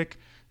music,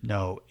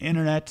 no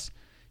internet.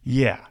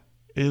 Yeah,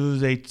 it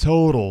was a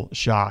total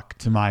shock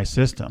to my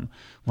system.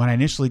 When I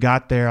initially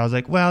got there, I was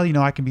like, well,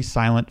 I can be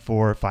silent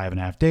for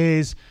 5.5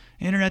 days.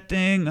 Internet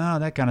thing,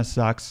 that kind of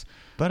sucks.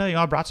 But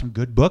I brought some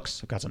good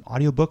books. I've got some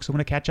audiobooks I want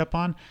to catch up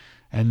on.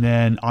 And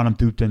then Anam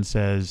Thubten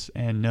says,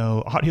 and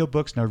no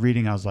audiobooks, no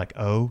reading. I was like,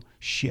 oh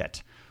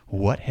shit,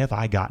 what have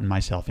I gotten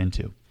myself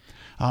into?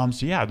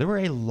 There were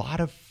a lot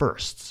of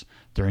firsts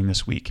during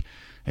this week.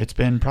 It's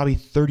been probably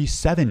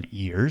 37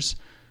 years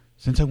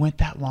since I went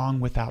that long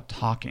without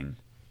talking.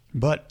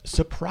 But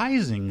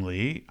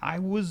surprisingly, I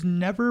was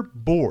never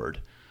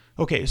bored.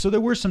 Okay, so there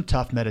were some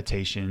tough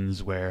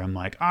meditations where I'm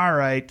like, all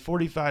right,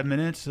 45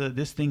 minutes,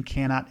 this thing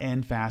cannot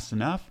end fast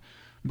enough.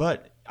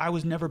 But I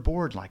was never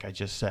bored, like I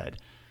just said.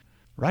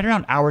 Right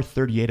around hour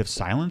 38 of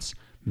silence,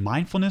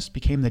 mindfulness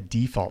became the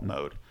default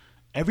mode.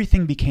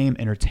 Everything became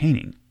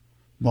entertaining.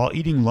 While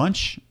eating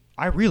lunch,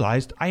 I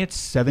realized I had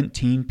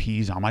 17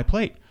 peas on my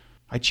plate.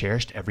 I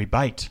cherished every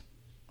bite.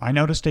 I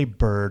noticed a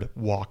bird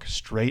walk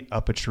straight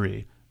up a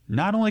tree.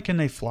 Not only can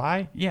they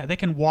fly, they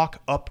can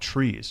walk up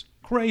trees.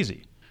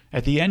 Crazy.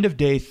 At the end of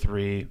day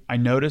 3, I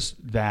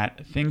noticed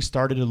that things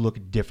started to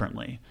look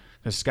differently.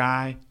 The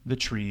sky, the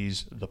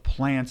trees, the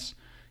plants.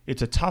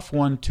 It's a tough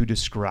one to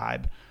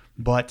describe,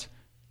 but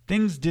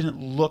things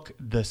didn't look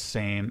the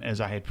same as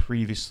I had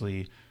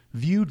previously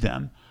viewed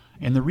them.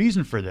 And the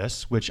reason for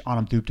this, which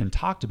Anam Thubten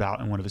talked about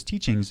in one of his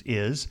teachings,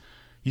 is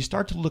you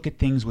start to look at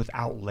things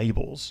without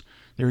labels.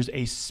 There's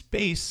a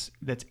space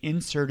that's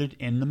inserted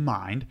in the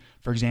mind.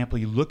 For example,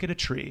 you look at a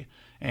tree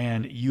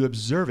and you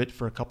observe it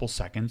for a couple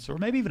seconds, or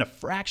maybe even a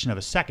fraction of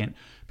a second,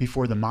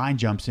 before the mind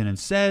jumps in and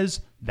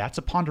says, that's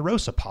a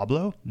ponderosa,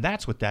 Pablo.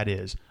 That's what that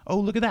is. Oh,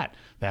 look at that.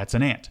 That's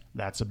an ant.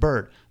 That's a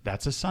bird.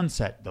 That's a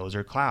sunset. Those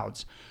are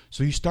clouds.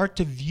 So you start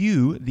to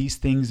view these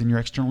things in your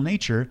external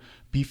nature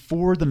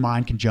before the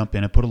mind can jump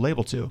in and put a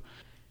label to.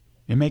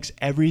 It makes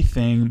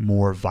everything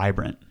more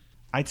vibrant.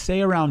 I'd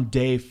say around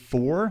day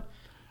 4,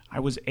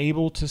 I was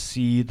able to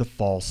see the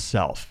false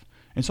self.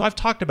 And so I've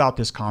talked about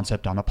this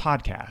concept on the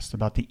podcast,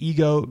 about the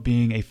ego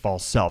being a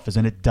false self, as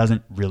in it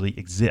doesn't really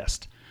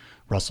exist.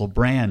 Russell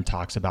Brand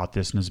talks about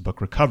this in his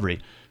book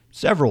Recovery.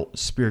 Several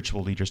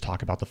spiritual leaders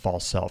talk about the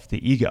false self,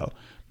 the ego,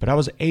 but I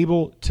was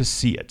able to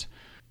see it.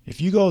 If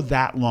you go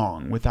that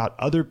long without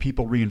other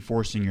people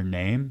reinforcing your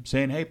name,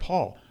 saying, hey,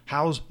 Paul,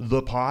 how's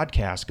the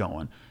podcast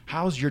going?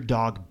 How's your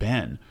dog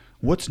Ben?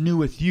 What's new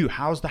with you?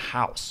 How's the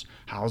house?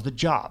 How's the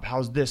job?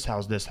 How's this?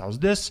 How's this? How's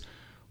this?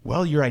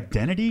 Well, your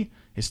identity,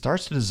 it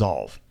starts to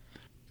dissolve.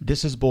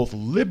 This is both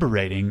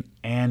liberating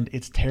and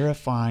it's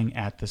terrifying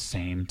at the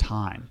same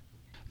time.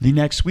 The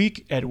next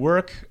week at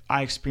work,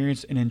 I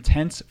experienced an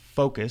intense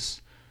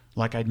focus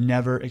like I'd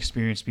never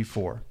experienced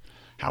before.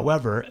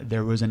 However,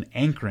 there was an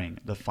anchoring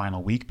the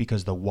final week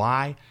because the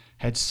why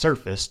had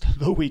surfaced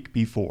the week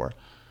before.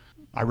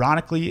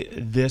 Ironically,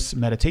 this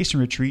meditation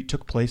retreat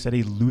took place at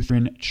a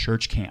Lutheran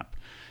church camp.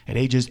 At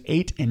ages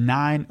 8 and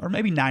 9, or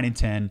maybe 9 and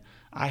 10,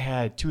 I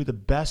had two of the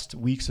best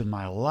weeks of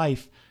my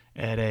life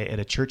at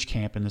a church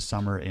camp in the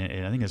summer.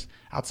 I think it's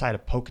outside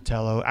of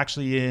Pocatello,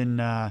 actually in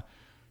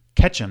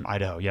Ketchum,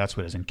 Idaho. Yeah, that's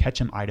what it is, in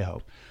Ketchum,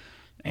 Idaho.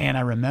 And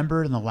I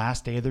remember in the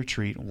last day of the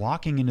retreat,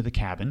 walking into the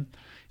cabin,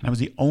 and I was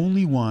the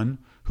only one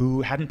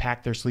who hadn't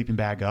packed their sleeping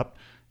bag up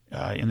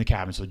in the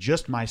cabin, so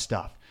just my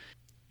stuff.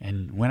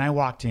 And when I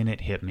walked in,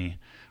 it hit me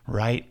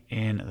right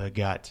in the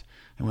gut.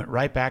 I went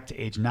right back to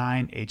age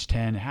 9, age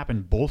 10. It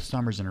happened both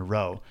summers in a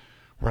row,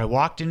 where I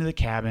walked into the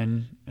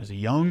cabin as a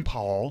young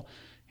Paul,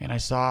 and I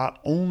saw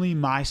only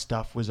my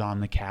stuff was on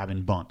the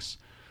cabin bunks.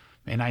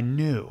 And I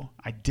knew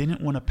I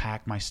didn't want to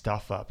pack my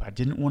stuff up. I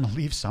didn't want to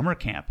leave summer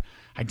camp.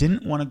 I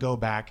didn't want to go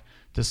back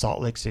to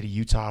Salt Lake City,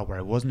 Utah, where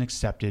I wasn't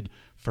accepted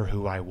for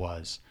who I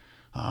was.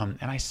 And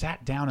I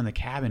sat down in the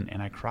cabin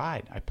and I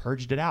cried. I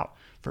purged it out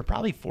for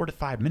probably 4 to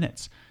 5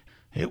 minutes.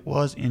 It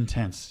was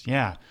intense,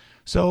 yeah.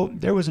 So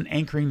there was an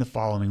anchoring the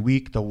following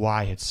week. The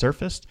why had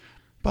surfaced,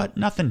 but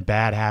nothing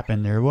bad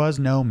happened. There was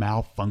no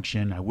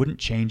malfunction. I wouldn't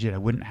change it. I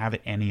wouldn't have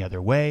it any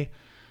other way.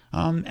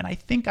 And I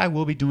think I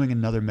will be doing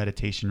another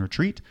meditation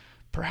retreat,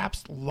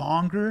 perhaps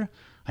longer.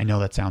 I know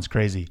that sounds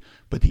crazy,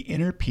 but the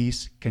inner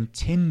peace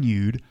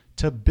continued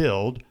to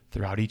build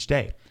throughout each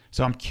day.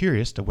 So I'm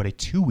curious to what a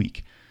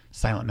 2-week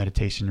silent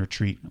meditation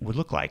retreat would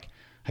look like.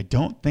 I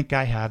don't think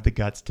I have the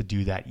guts to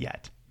do that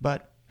yet,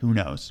 but who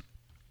knows?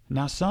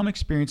 Now, some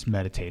experienced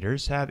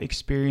meditators have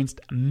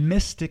experienced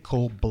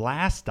mystical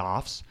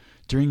blast-offs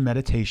during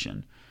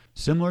meditation.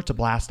 Similar to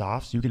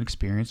blast-offs you can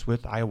experience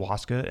with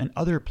ayahuasca and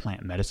other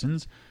plant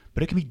medicines,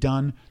 but it can be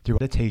done through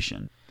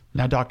meditation.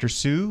 Now, Dr.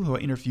 Sue, who I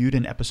interviewed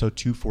in episode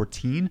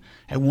 214,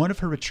 at one of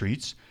her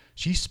retreats,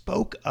 she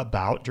spoke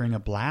about during a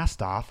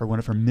blast-off or one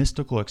of her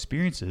mystical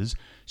experiences,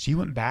 she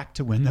went back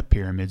to when the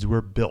pyramids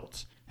were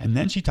built. And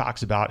then she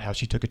talks about how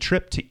she took a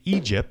trip to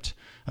Egypt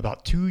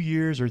about 2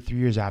 years or 3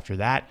 years after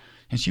that,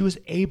 and she was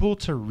able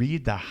to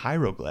read the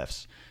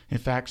hieroglyphs. In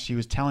fact, she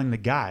was telling the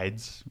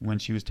guides when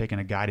she was taking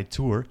a guided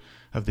tour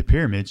of the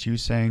pyramids, she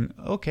was saying,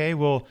 okay,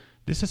 well,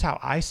 this is how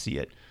I see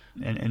it.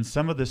 And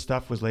some of this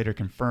stuff was later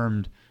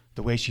confirmed.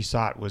 The way she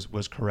saw it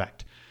was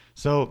correct.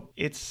 So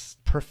it's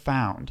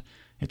profound.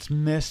 It's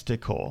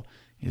mystical.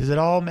 Does it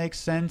all make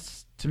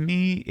sense? To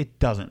me, it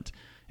doesn't.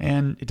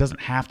 And it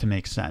doesn't have to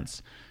make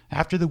sense.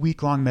 After the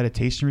week-long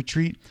meditation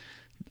retreat,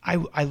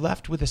 I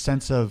left with a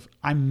sense of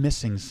I'm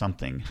missing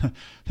something.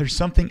 There's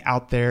something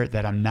out there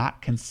that I'm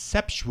not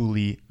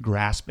conceptually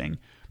grasping.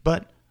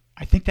 But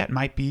I think that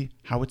might be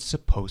how it's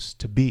supposed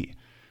to be.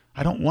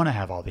 I don't want to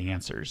have all the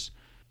answers.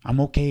 I'm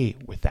okay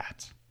with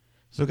that.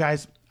 So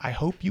guys, I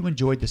hope you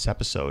enjoyed this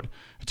episode.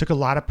 It took a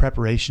lot of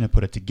preparation to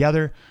put it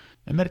together.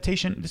 And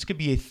meditation, this could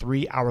be a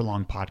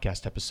 3-hour-long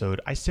podcast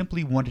episode. I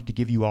simply wanted to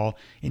give you all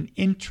an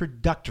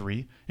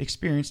introductory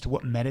experience to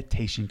what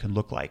meditation can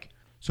look like.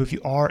 So if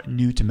you are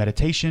new to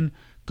meditation,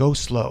 go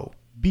slow.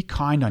 Be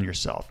kind on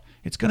yourself.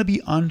 It's going to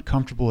be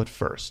uncomfortable at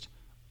first.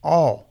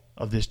 All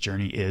of this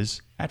journey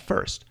is at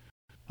first.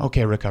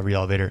 Okay, Recovery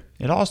Elevator.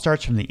 It all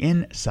starts from the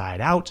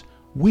inside out.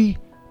 We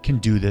can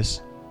do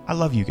this. I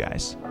love you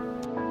guys.